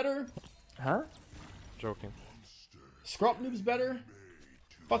 Aribo's better. Huh? Joking. Scrop Noob's better.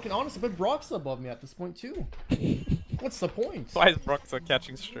 Fucking honestly, but Brock's above me at this point too. What's the point? Why is Brock so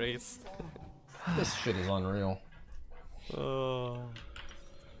catching strays? This shit is unreal.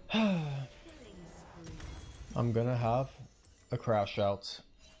 I'm gonna have a crash out.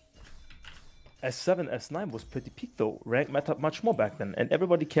 S7, S9 was pretty peak though. Rank mattered much more back then, and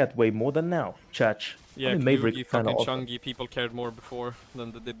everybody cared way more than now. Chach. Yeah, I mean, Maverick, kinda fucking odd. Chungy, people cared more before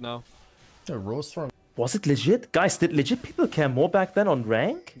than they did now. The roast from Was it legit? Guys, did legit people care more back then on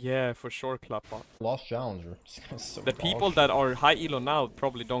rank? Yeah, for sure, Clapbot. Lost Challenger. So The people that are high elo now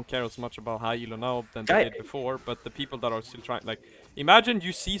probably don't care as much about high elo now than they did before, but the people that are still trying, like, imagine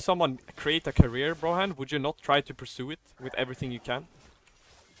you see someone create a career, Brohan, would you not try to pursue it with everything you can?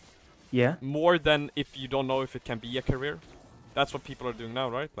 Yeah. More than if you don't know if it can be a career. That's what people are doing now,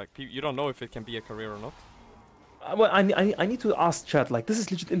 right? Like, you don't know if it can be a career or not. Well, I need to ask chat, like, this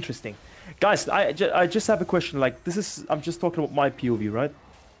is legit interesting. Guys, I just have a question, like, I'm just talking about my POV, right?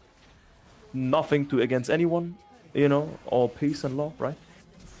 Nothing to against anyone, you know, all peace and love, right?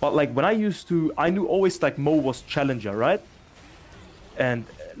 But, like, when I knew always, like, Mo was challenger, right? And,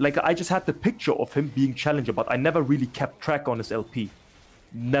 like, I just had the picture of him being challenger, but I never really kept track on his LP.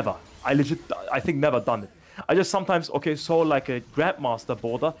 Never. I think never done it. I just sometimes, saw like a Grandmaster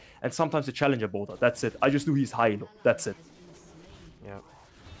border and sometimes a Challenger border. That's it. I just knew he's high elo. That's it. Yeah,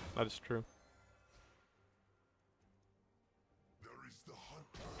 that is true.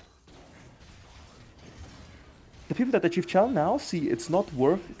 The people that achieve Chal now see it's not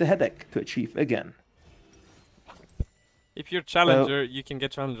worth the headache to achieve again. If you're Challenger, you can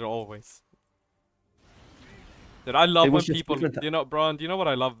get Challenger always. Dude, I love when people, Brian, do you know what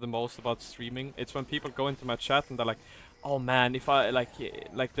I love the most about streaming? It's when people go into my chat and they're like, oh man, if I,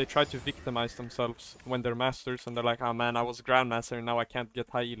 like they try to victimize themselves when they're masters and they're like, oh man, I was Grandmaster and now I can't get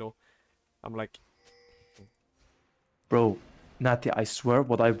high elo. I'm like... Bro, Natty, I swear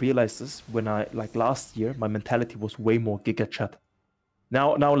what I realized is when last year, my mentality was way more Giga Chat.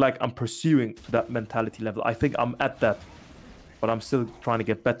 Now, like, I'm pursuing to that mentality level. I think I'm at that, but I'm still trying to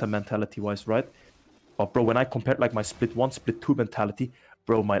get better mentality-wise, right? But bro, when I compared like my split 1, split 2 mentality,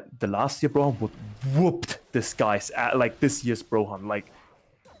 bro, the last year Brohan would whooped this guy's like this year's Brohan. Like,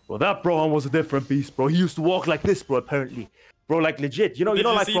 bro, that Brohan was a different beast, bro. He used to walk like this, bro. Apparently, bro, like legit. You know, Did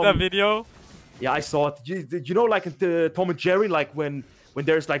you like see that video? Yeah, I saw it. You know, like in the Tom and Jerry, like when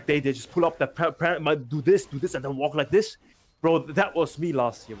there's like they just pull up that parent might do this, and then walk like this, bro. That was me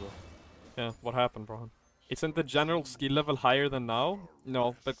last year, bro. Yeah, what happened, Brohan? Isn't the general skill level higher than now?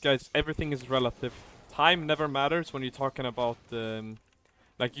 No, but guys, everything is relative. Time never matters when you're talking about,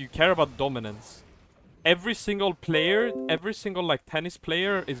 like, you care about dominance. Every single player, every single, like, tennis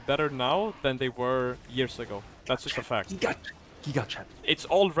player is better now than they were years ago. That's just a fact. Giga Chat. It's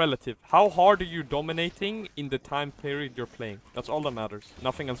all relative. How hard are you dominating in the time period you're playing? That's all that matters.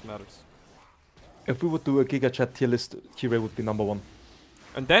 Nothing else matters. If we would do a Giga Chat tier list, Kire would be #1.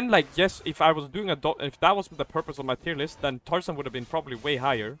 And then, like, yes, if I was doing if that was the purpose of my tier list, then Tarzan would have been probably way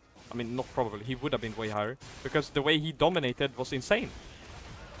higher. I mean, not probably, he would have been way higher, because the way he dominated was insane.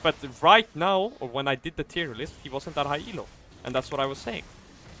 But right now, or when I did the tier list, he wasn't that high elo. And that's what I was saying.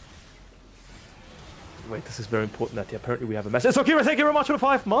 Wait, this is very important, Natty. Apparently we have a message. So, Kira, thank you very much for the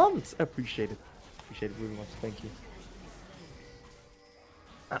 5 months. I appreciate it. Appreciate it very much. Thank you.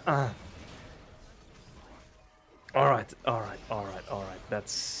 Alright.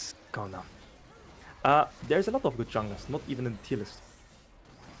 Let's calm down. There's a lot of good junglers, not even in the tier list.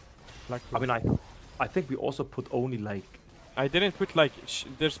 Like, I mean, I think we also put only like... I didn't put like...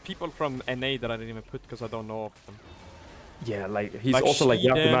 there's people from NA that I didn't even put because I don't know of them. Yeah, like, he's like also like, you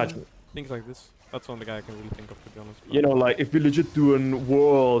have to imagine. Things like this. That's the only guy I can really think of, to be honest. You know, like, if we legit do a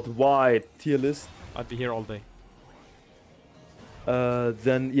worldwide tier list... I'd be here all day.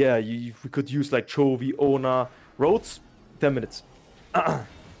 Then, yeah, we could use like Chovy, Ona, Rhodes, 10 minutes.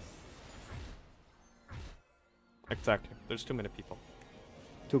 Exactly. There's too many people.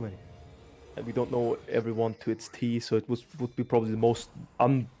 Too many. And we don't know everyone to its T, so it would be probably the most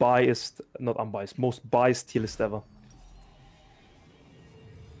unbiased, not unbiased, most biased tier list ever.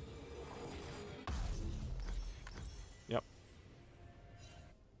 Yep.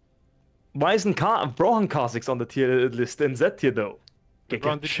 Why isn't Brohan Kha'Zix on the tier list in Z tier though?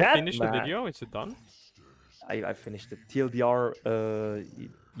 Brohan, did you finish the video? Is it done? I finished it. TLDR,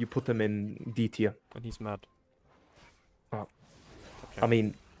 you put him in D tier. When he's mad. Oh. Okay. I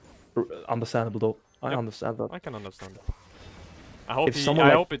mean, understandable though. I Yep. understand that. I can understand it. I hope If someone I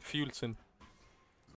like- hope it fuels him.